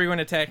yeah. What are we going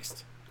to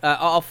text?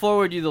 I'll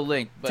forward you the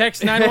link. But.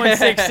 Text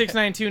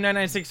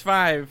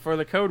 916-692-9965 for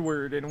the code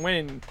word and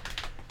win.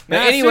 But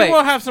Soon anyway-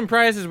 we'll have some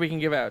prizes we can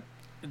give out.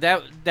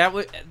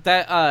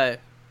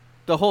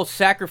 The whole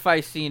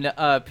sacrificing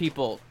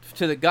people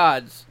to the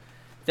gods,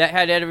 that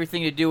had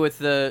everything to do with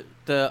the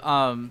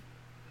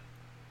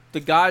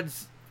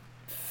gods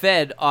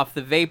fed off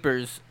the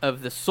vapors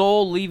of the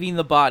soul leaving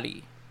the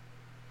body,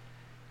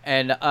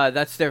 and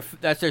that's their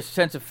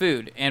sense of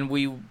food, and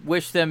we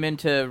wish them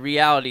into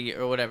reality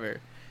or whatever,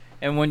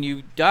 and when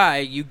you die,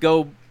 you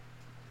go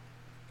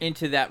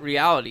into that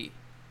reality.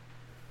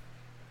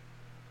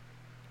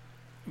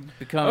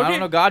 Become I Okay. don't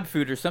know, god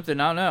food or something.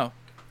 I don't know.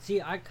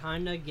 See, I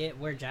kind of get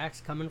where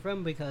Jack's coming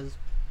from because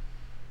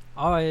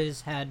I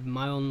always had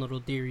my own little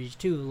theories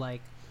too.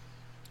 Like,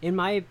 in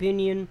my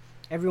opinion,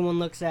 everyone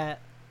looks at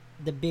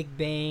the Big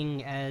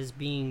Bang as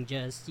being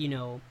just,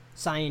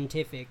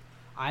 scientific.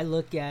 I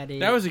look at it.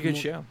 That was a good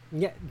more- show.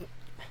 Yeah.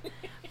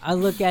 I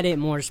look at it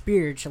more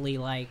spiritually.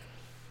 Like,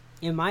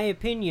 in my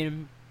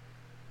opinion,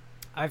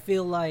 I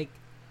feel like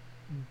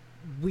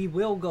we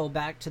will go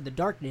back to the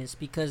darkness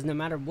because no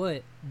matter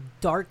what,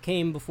 dark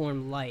came before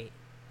light.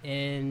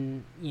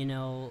 And,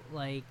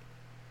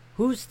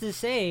 who's to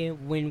say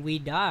when we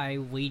die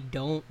we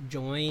don't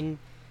join,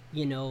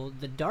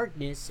 the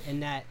darkness,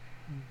 and that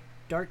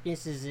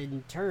darkness is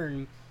in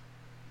turn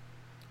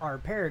our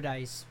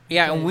paradise.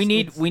 Yeah, and we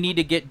because need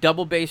to get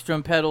double bass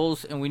drum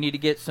pedals, and we need to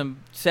get some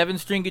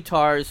 7-string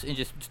guitars, and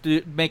just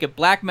make a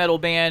black metal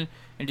band,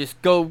 and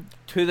just go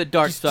to the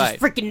dark just side.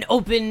 freaking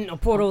open a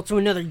portal to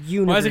another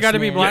universe. Why has it got to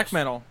be man. black Yes.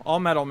 metal? All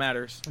metal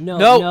matters.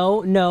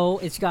 No,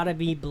 it's got to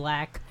be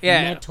black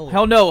Yeah, metal.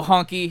 hell no,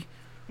 honky.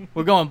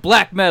 We're going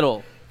black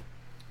metal.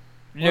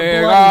 Or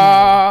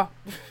bloody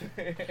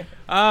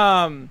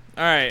All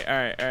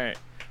right.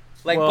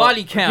 Like Well,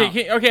 body count.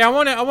 Okay, I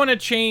want to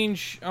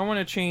change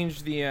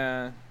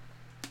the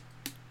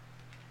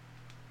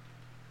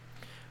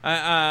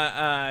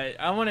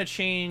I want to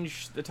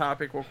change the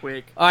topic real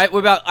quick. All right, what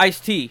about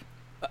Ice-T?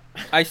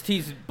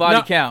 Ice-T's body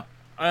No.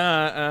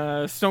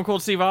 count. Stone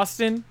Cold Steve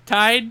Austin,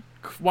 Tide,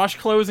 wash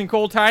clothes in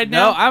cold Tide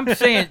No, now. I'm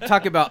saying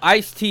talk about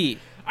Ice-T.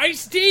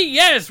 Ice-T,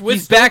 yes, with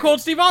He's Stone back-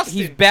 Cold Steve Austin.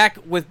 He's back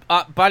with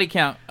body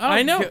count.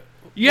 I know. ca-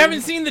 You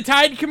haven't seen the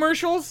Tide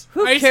commercials?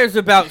 Who cares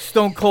about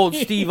Stone Cold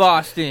Steve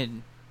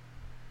Austin?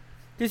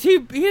 Because he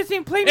doesn't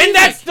even play music. And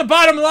that's the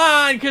bottom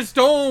line, because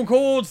Stone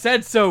Cold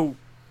said so.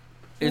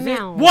 Is it?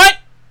 No. What?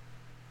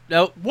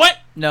 Nope. What?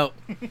 No.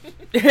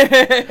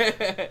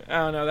 I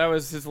don't know. That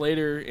was his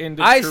later end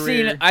of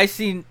career. I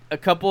seen a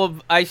couple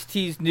of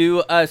Ice-T's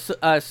new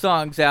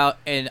songs out,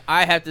 and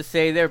I have to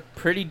say they're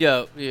pretty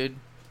dope, dude.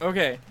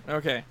 Okay.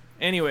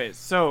 Anyways,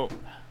 so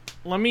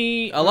let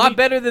me A lot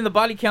better than the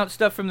body count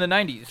stuff from the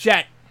 90s.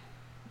 Jack,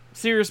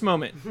 serious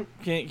moment.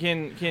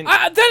 Can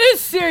that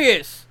is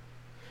serious.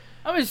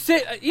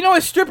 A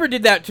stripper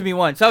did that to me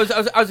once. I was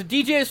a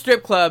DJ at a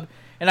strip club,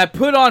 and I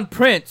put on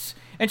Prince,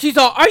 and she's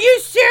all, "Are you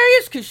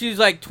serious?" Because she's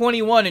like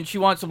 21 and she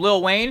wants some Lil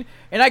Wayne.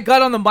 And I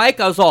got on the mic.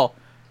 I was all,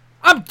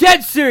 "I'm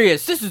dead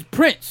serious. This is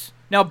Prince.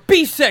 Now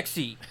be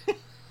sexy."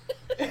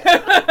 You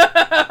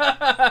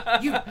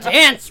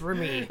dance for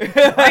me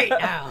right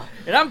now.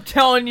 And I'm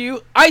telling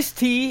you,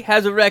 Ice-T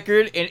has a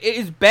record, and it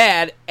is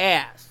bad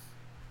ass.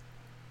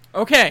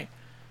 Okay,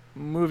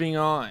 moving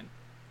on.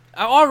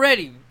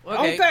 Already.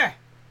 Okay.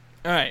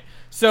 All right.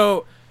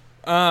 So,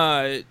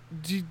 to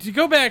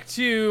go back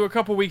to a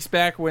couple weeks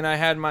back when I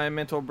had my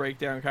mental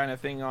breakdown kind of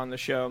thing on the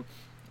show,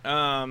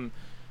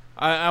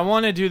 I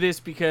want to do this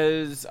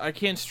because I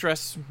can't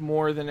stress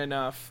more than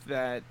enough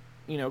that,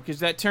 because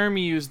that term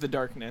you used, the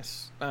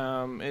darkness,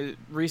 it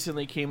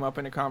recently came up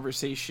in a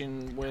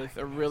conversation with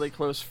a really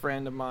close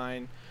friend of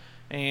mine,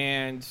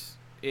 and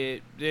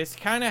it's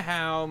kind of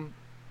how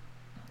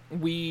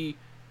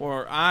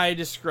I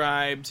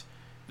described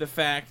the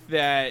fact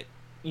that,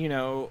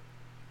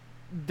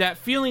 that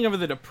feeling of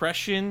the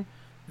depression,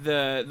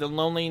 the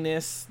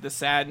loneliness, the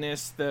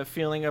sadness, the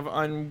feeling of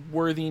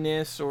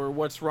unworthiness or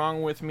what's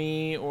wrong with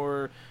me,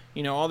 or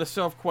all the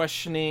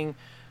self-questioning.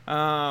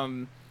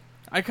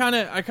 I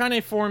kind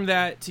of formed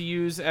that to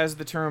use as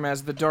the term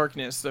as the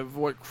darkness of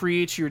what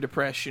creates your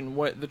depression,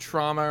 what the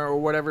trauma or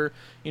whatever.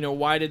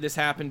 Why did this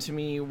happen to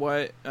me?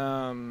 What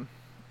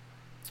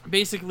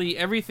basically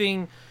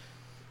everything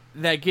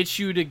that gets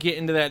you to get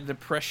into that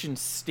depression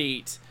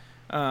state.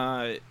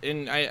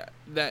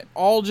 That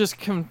all just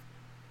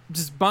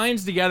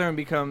binds together and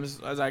becomes,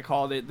 as I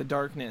called it, the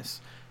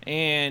darkness.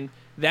 And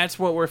that's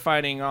what we're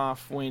fighting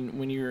off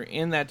when you're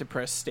in that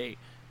depressed state,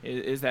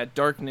 is that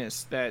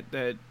darkness,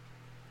 that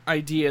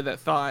idea, that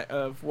thought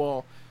of,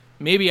 well,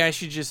 maybe I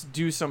should just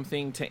do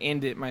something to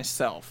end it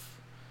myself.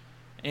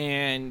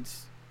 And,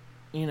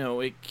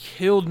 it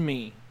killed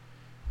me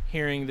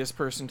hearing this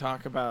person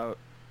talk about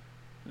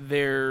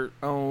their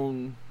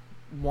own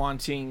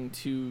wanting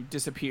to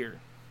disappear.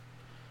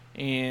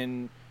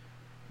 And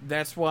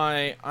that's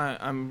why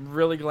I'm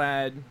really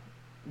glad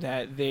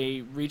that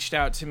they reached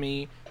out to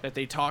me, that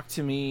they talked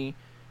to me.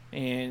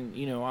 And,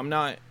 I'm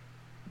not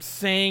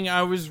saying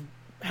I was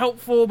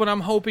helpful, but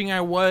I'm hoping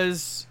I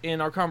was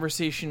in our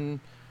conversation,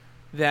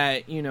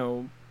 that,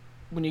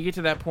 when you get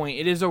to that point,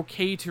 it is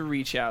okay to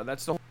reach out.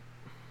 That's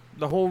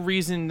the whole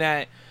reason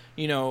that,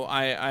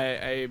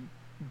 I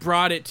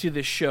brought it to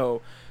the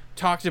show,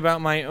 talked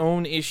about my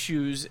own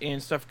issues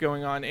and stuff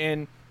going on.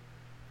 And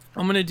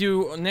I'm going to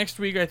do, next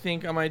week, I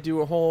think I might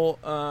do a whole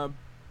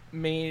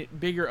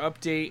bigger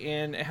update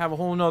and have a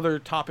whole nother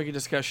topic of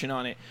discussion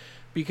on it.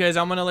 Because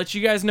I'm going to let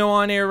you guys know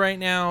on air right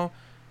now,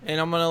 and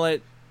I'm going to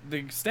let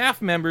the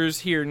staff members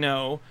here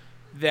know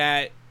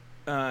that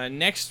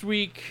next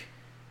week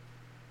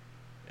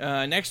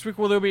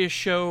will there be a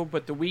show,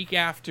 but the week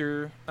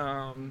after,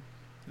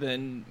 the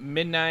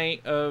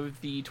midnight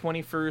of the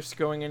 21st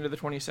going into the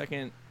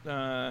 22nd,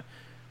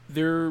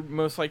 there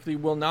most likely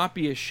will not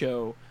be a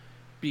show,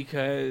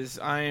 because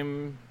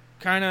I'm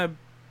kind of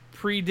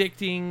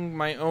predicting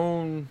my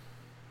own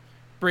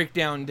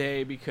breakdown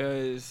day,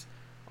 because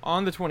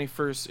on the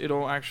 21st,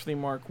 it'll actually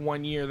mark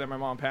 1 year that my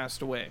mom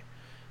passed away.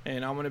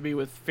 And I'm going to be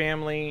with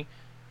family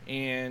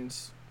and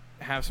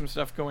have some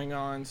stuff going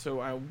on, so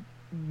there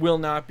will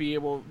not be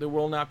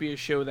a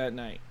show that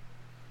night.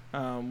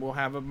 We'll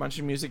have a bunch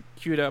of music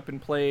queued up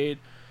and played.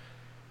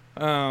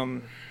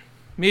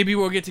 Maybe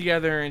we'll get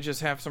together and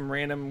just have some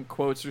random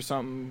quotes or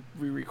something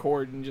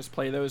re-record and just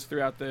play those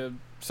throughout the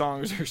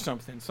songs or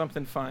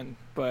something fun.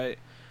 But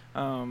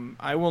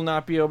I will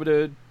not be able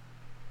to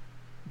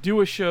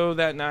do a show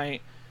that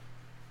night.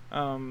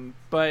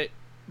 But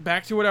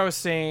back to what I was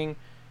saying,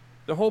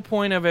 the whole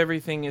point of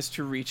everything is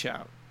to reach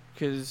out.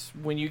 Because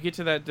when you get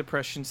to that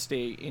depression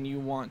state and you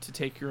want to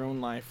take your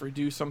own life or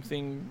do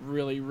something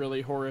really,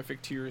 really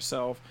horrific to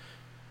yourself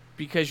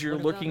because you're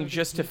looking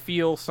just to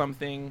feel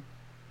something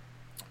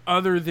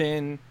other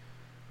than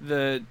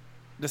the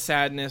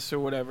sadness or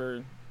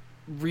whatever,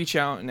 reach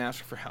out and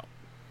ask for help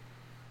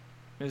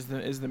is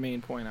the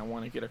main point I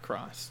want to get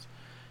across.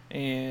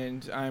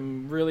 And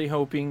I'm really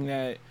hoping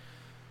that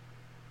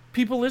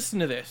people listen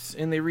to this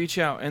and they reach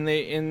out, and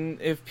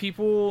if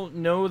people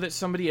know that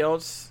somebody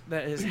else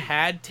that has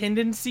had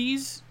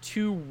tendencies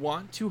to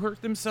want to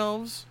hurt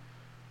themselves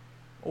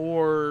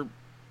or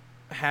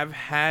have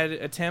had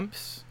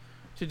attempts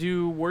to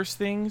do worse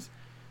things,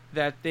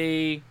 that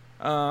they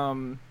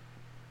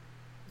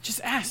just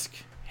ask,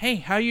 "Hey,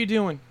 how you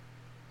doing?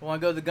 Want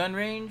to go to the gun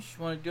range?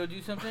 Want to go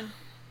do something?"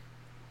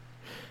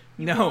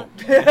 No.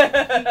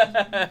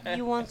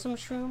 You want some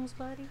shrooms,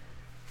 buddy?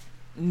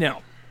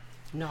 No.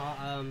 No,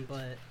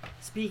 but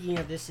speaking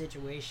of this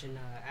situation,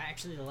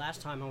 actually the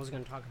last time I was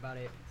going to talk about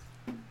it,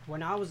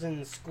 when I was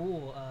in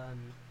school,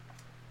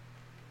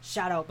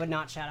 shout out, but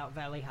not shout out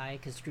Valley High,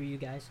 because screw you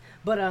guys.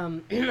 But,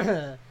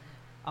 I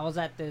was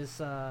at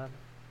this,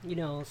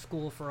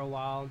 school for a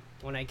while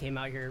when I came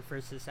out here for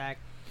SISAC,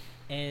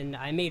 and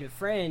I made a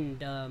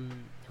friend,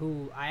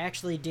 who I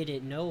actually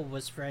didn't know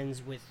was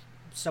friends with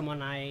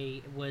someone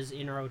I was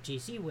in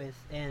ROTC with,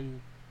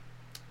 and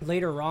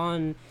later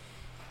on,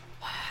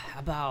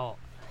 about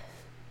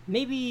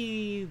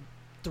maybe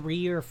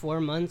 3 or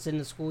 4 months in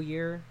the school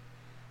year,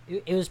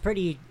 it was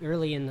pretty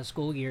early in the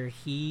school year,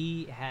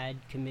 he had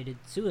committed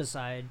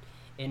suicide,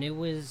 and it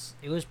was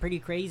pretty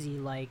crazy.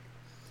 Like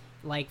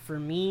for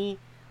me,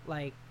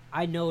 like,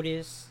 I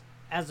notice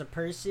as a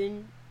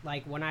person,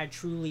 like, when I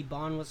truly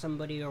bond with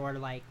somebody, or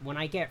like when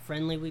I get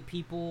friendly with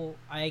people,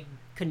 I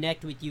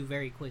connect with you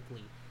very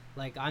quickly.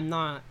 Like, I'm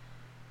not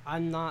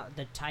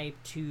the type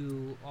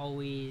to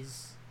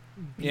always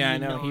be Yeah, I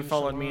know. He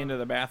followed me nonchalant. into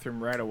the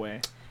bathroom right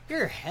away.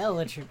 You're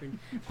hella tripping.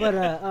 But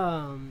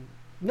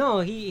no,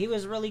 he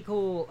was really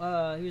cool.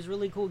 He was a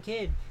really cool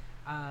kid.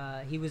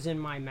 He was in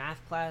my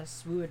math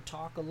class. We would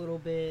talk a little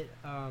bit.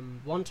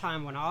 One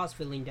time when I was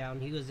feeling down,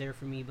 he was there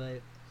for me,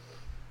 but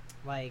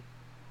like,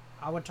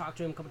 I would talk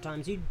to him a couple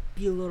times. He'd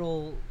be a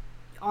little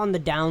on the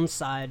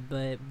downside,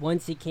 but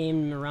once it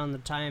came around the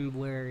time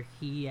where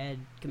he had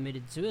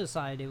committed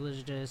suicide, it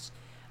was just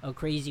a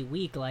crazy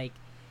week. Like,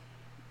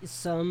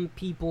 some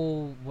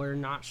people were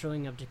not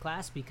showing up to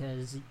class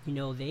because,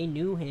 they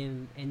knew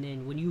him, and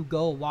then when you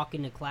go walk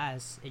into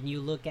class and you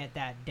look at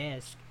that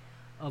desk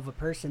of a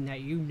person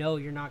that you're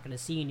not going to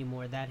see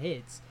anymore, that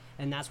hits.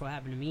 And that's what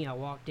happened to me. I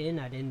walked in,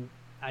 I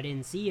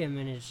didn't see him,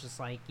 and it's just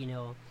like,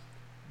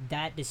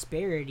 that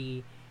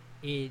disparity,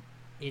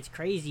 it's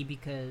crazy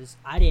because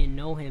I didn't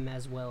know him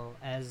as well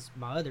as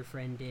my other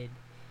friend did.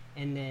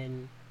 And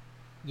then,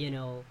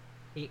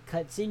 it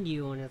cuts into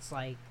you, and it's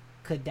like,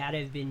 could that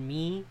have been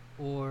me,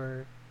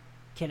 or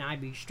can I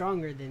be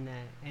stronger than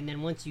that? And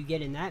then once you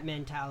get in that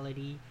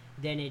mentality,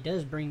 then it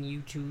does bring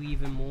you to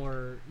even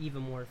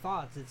more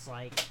thoughts. It's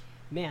like,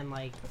 man,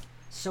 like,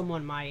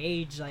 someone my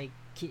age, like,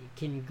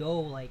 can go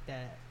like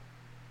that,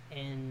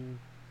 and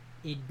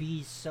it'd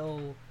be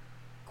so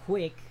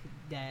quick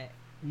that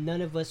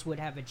none of us would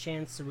have a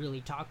chance to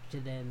really talk to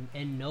them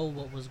and know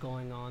what was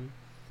going on.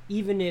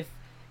 Even if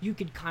you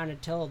could kind of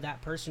tell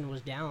that person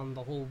was down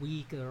the whole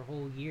week or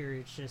whole year,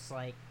 it's just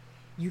like,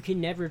 you can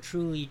never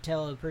truly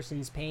tell a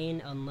person's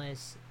pain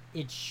unless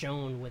it's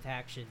shown with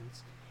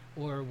actions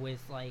or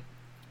with, like,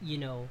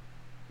 words.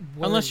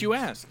 Unless you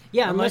ask.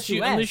 Yeah, unless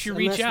you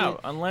reach Unless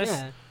out. Unless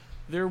yeah.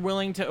 they're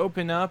willing to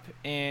open up,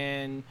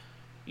 and,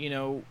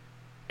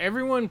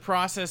 everyone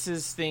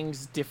processes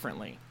things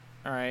differently.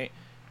 All right.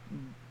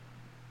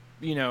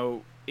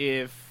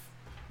 If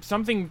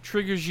something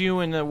triggers you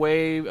in the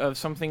way of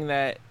something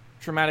that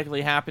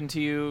traumatically happened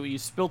to you, you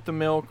spilt the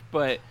milk,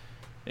 but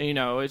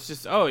it's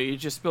just, you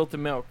just spilt the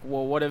milk.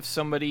 Well, what if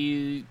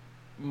somebody,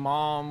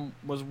 mom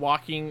was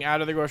walking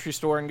out of the grocery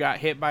store and got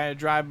hit by a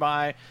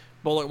drive-by,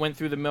 bullet went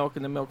through the milk,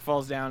 and the milk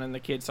falls down, and the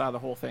kid saw the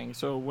whole thing.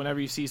 So whenever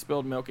you see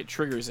spilled milk, it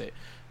triggers it.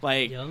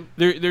 Like, Yep.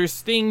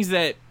 there's things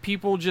that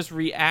people just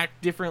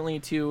react differently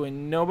to,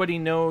 and nobody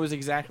knows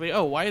exactly,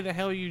 why the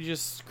hell are you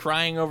just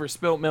crying over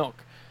spilt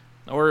milk?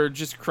 Or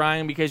just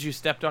crying because you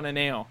stepped on a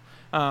nail.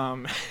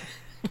 When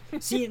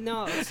when you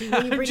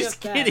I'm bring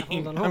just up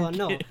kidding. that, I'm hold on,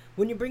 no. kidding.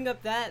 When you bring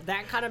up that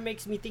kind of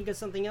makes me think of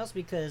something else,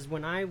 because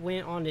when I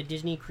went on a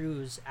Disney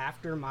cruise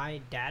after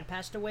my dad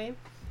passed away,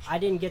 I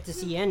didn't get to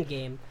see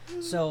Endgame.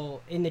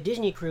 So in the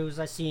Disney cruise,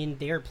 I seen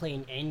they were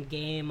playing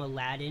Endgame,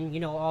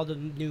 Aladdin, all the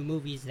new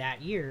movies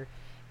that year,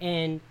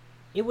 and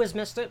it was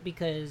messed up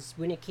because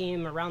when it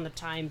came around the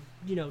time,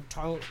 you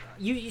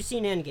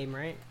seen Endgame,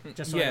 right?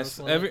 Just so I don't Yes.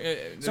 spoil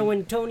it. So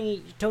when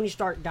Tony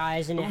Stark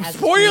dies and it has his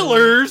funeral-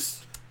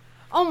 Spoilers!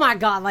 Oh my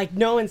god, like,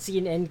 no one's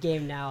seen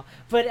Endgame now.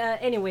 But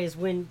anyways,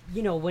 when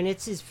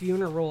it's his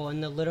funeral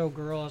and the little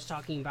girl is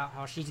talking about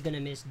how she's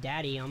gonna miss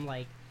daddy, I'm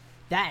like,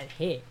 that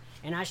hit.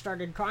 And I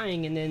started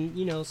crying, and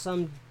then,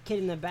 some kid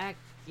in the back,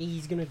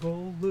 he's gonna go,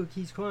 oh, look,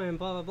 he's crying,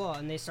 blah, blah, blah.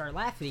 And they start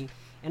laughing.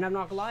 And I'm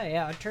not gonna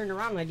lie, I turned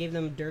around and I gave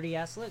them a dirty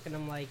ass look, and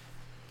I'm like,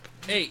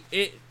 Hey,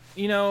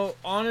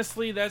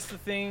 honestly, that's the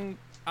thing.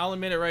 I'll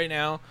admit it right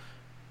now.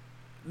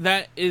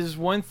 That is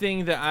one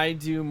thing that I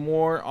do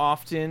more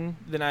often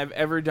than I've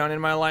ever done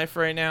in my life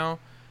right now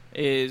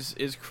is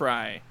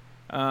cry.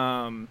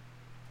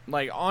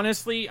 Like,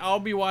 honestly, I'll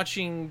be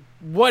watching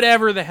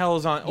whatever the hell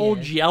is on.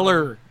 Old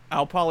Yeller,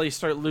 I'll probably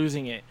start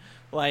losing it.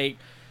 Like,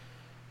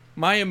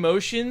 my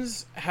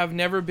emotions have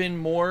never been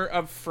more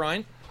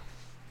upfront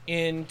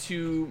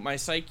into my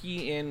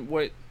psyche and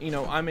what,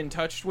 I'm in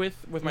touch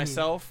with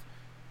myself.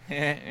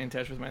 In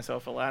touch with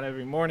myself a lot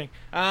every morning.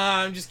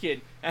 I'm just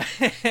kidding.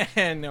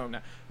 No,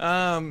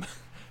 I'm not.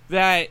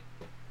 That,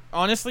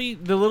 honestly,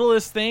 the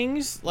littlest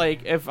things,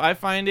 like, if I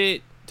find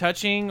it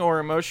touching or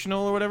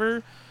emotional or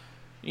whatever,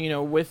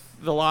 with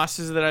the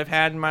losses that I've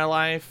had in my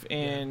life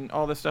and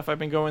all the stuff I've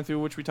been going through,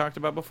 which we talked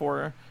about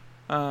before,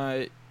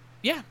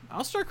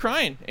 I'll start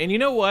crying. And you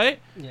know what?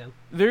 Yeah.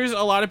 There's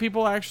a lot of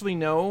people I actually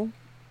know.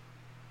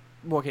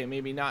 Okay,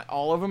 maybe not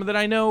all of them that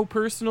I know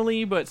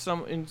personally, but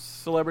some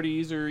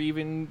celebrities or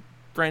even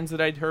friends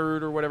that I'd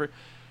heard or whatever.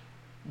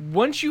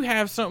 Once you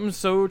have something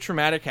so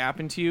traumatic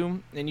happen to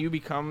you and you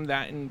become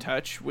that in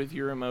touch with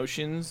your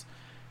emotions,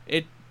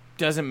 it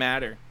doesn't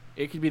matter.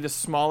 It could be the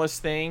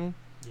smallest thing.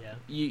 Yeah.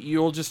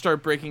 You'll just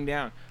start breaking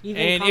down. Even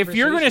and if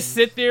you're going to conversations.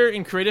 sit there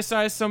and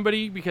criticize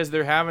somebody because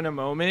they're having a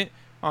moment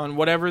on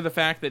whatever the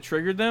fact that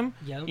triggered them,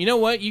 Yep. you know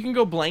what? You can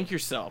go blank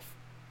yourself.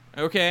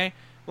 Okay?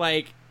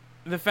 Like,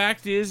 the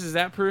fact is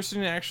that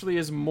person actually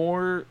is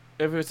more,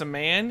 if it's a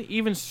man,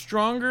 even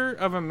stronger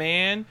of a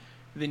man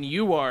than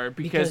you are,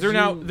 because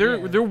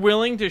they're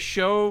willing to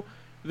show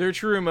their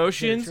true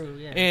emotions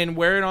and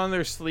wear it on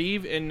their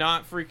sleeve and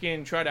not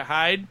freaking try to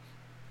hide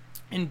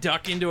and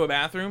duck into a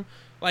bathroom.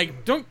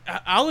 Like,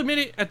 I'll admit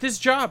it, at this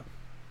job,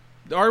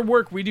 our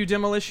work, we do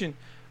demolition.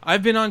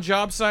 I've been on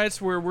job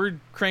sites where we're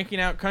cranking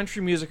out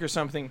country music or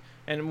something,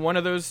 and one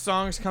of those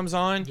songs comes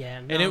on,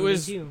 and it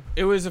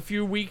was a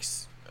few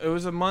weeks, it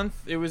was a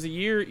month, it was a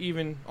year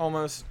even,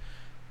 almost.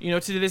 To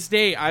this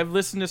day, I've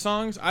listened to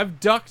songs, I've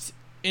ducked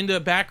into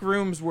back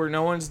rooms where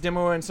no one's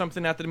demoing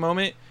something at the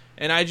moment,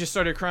 and I just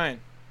started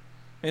crying.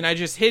 And I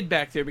just hid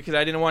back there because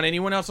I didn't want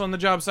anyone else on the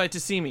job site to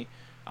see me.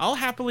 I'll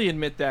happily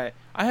admit that.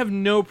 I have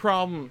no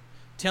problem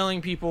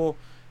telling people,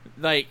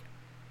 like,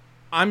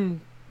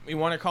 you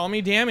want to call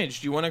me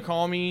damaged, you want to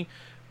call me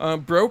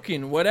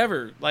broken,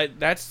 whatever. Like,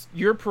 that's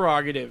your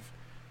prerogative.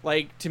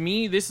 Like, to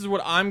me, this is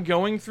what I'm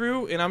going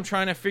through, and I'm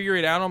trying to figure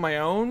it out on my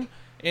own,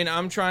 and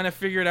I'm trying to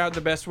figure it out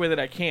the best way that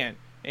I can.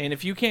 And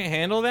if you can't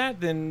handle that,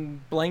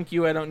 then blank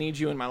you, I don't need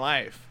you in my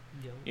life.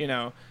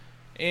 Yep.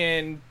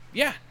 And,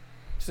 yeah.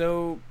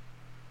 So,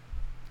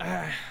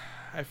 I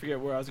forget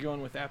where I was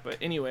going with that, but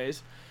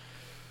anyways.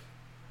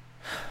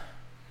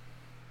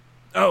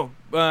 Oh,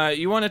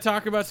 you want to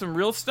talk about some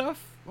real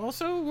stuff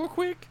also, real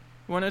quick?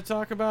 You want to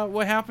talk about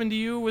what happened to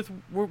you with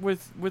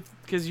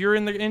because you're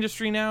in the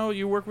industry now,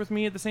 you work with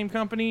me at the same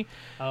company.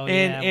 Oh,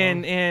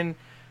 and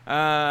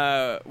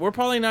we're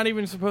probably not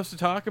even supposed to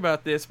talk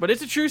about this, but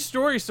it's a true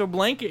story, so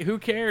blank it, who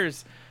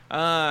cares?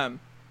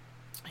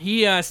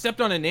 He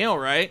stepped on a nail,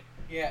 right?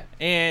 Yeah.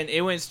 And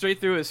it went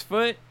straight through his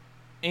foot,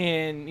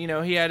 and,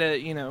 he had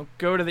to,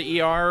 go to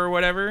the ER or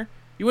whatever.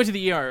 You went to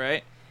the ER,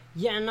 right?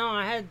 Yeah, no,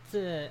 I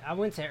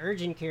went to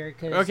urgent care.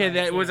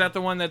 Okay, was that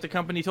the one that the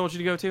company told you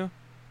to go to?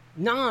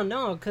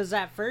 No, because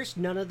at first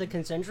none of the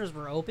concentras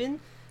were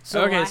open.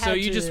 So okay, so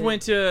you just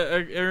went to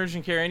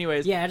urgent care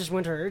anyways. Yeah, I just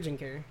went to urgent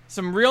care.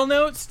 Some real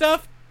note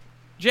stuff,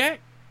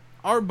 Jack.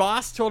 Our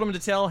boss told him to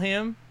tell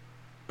him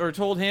to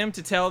tell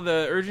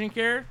the urgent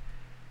care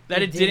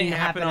that it didn't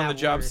happen on the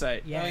job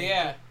site. Yeah. Oh,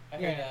 yeah. I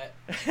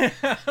heard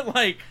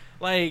that.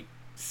 like,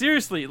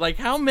 seriously, like,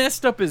 how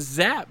messed up is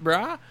that,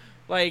 brah?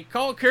 Like,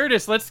 call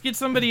Curtis. Let's get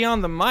somebody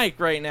on the mic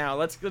right now.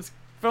 Let's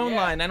phone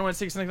line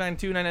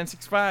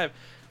 916-992-9965.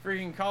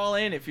 Freaking call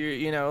in if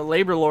you're, a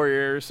labor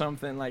lawyer or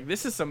something. Like,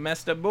 this is some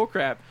messed up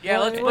bullcrap. Yeah,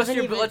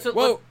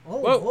 Whoa.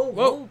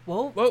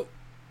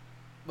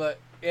 But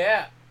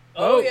yeah.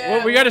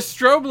 Well, we got a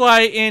strobe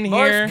light in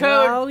here. Morse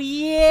code. Oh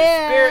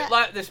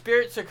yeah. The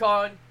spirits are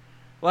calling.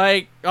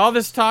 Like, all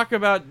this talk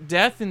about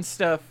death and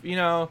stuff,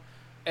 And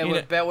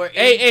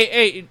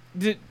Hey,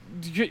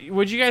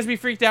 would you guys be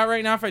freaked out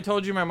right now if I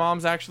told you my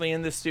mom's actually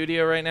in this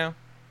studio right now?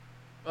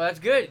 Well, that's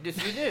good.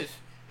 This is.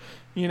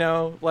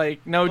 Like,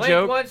 no Blake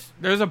joke. wants-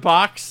 There's a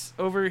box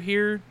over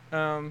here.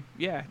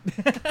 Yeah.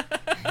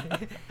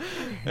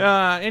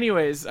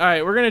 Anyways, all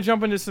right, we're gonna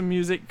jump into some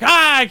music.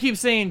 I keep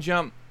saying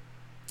jump.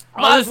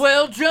 Might as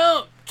well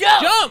jump.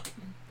 Jump.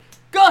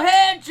 Go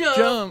ahead, jump.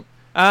 Jump.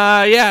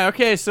 Yeah.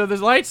 Okay. So the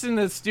lights in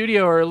the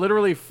studio are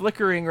literally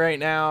flickering right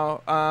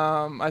now.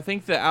 I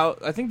think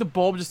the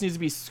bulb just needs to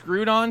be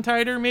screwed on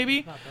tighter,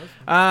 maybe.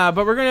 But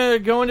we're gonna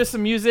go into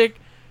some music,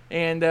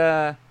 and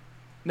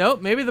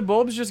nope, maybe the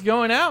bulb's just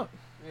going out.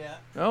 Yeah.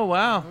 Oh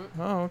wow.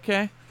 Oh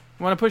okay.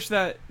 Want to push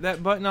that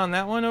button on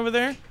that one over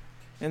there,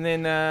 and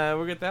then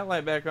we'll get that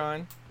light back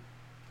on.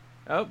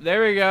 Oh,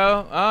 there we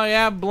go. Oh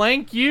yeah,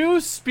 blank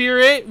you,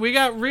 spirit. We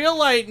got real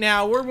light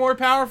now. We're more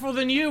powerful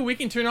than you. We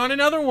can turn on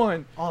another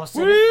one.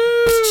 Awesome.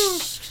 Woo!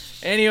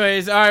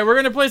 Anyways, all right, we're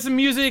gonna play some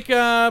music.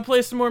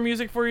 Play some more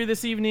music for you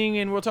this evening,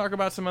 and we'll talk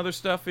about some other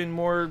stuff and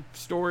more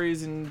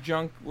stories and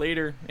junk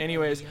later.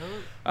 Anyways,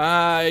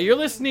 you're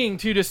listening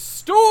to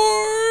Distorted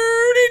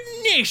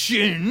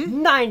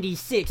Nation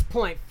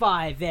 96.5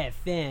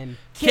 FM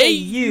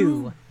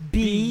KUBU,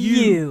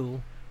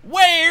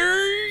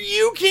 where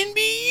you can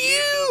be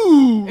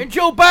you. And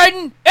Joe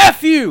Biden,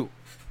 F you.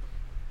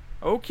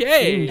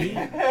 Okay.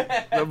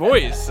 The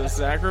voice of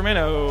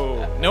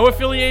Sacramento. No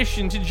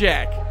affiliation to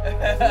Jack.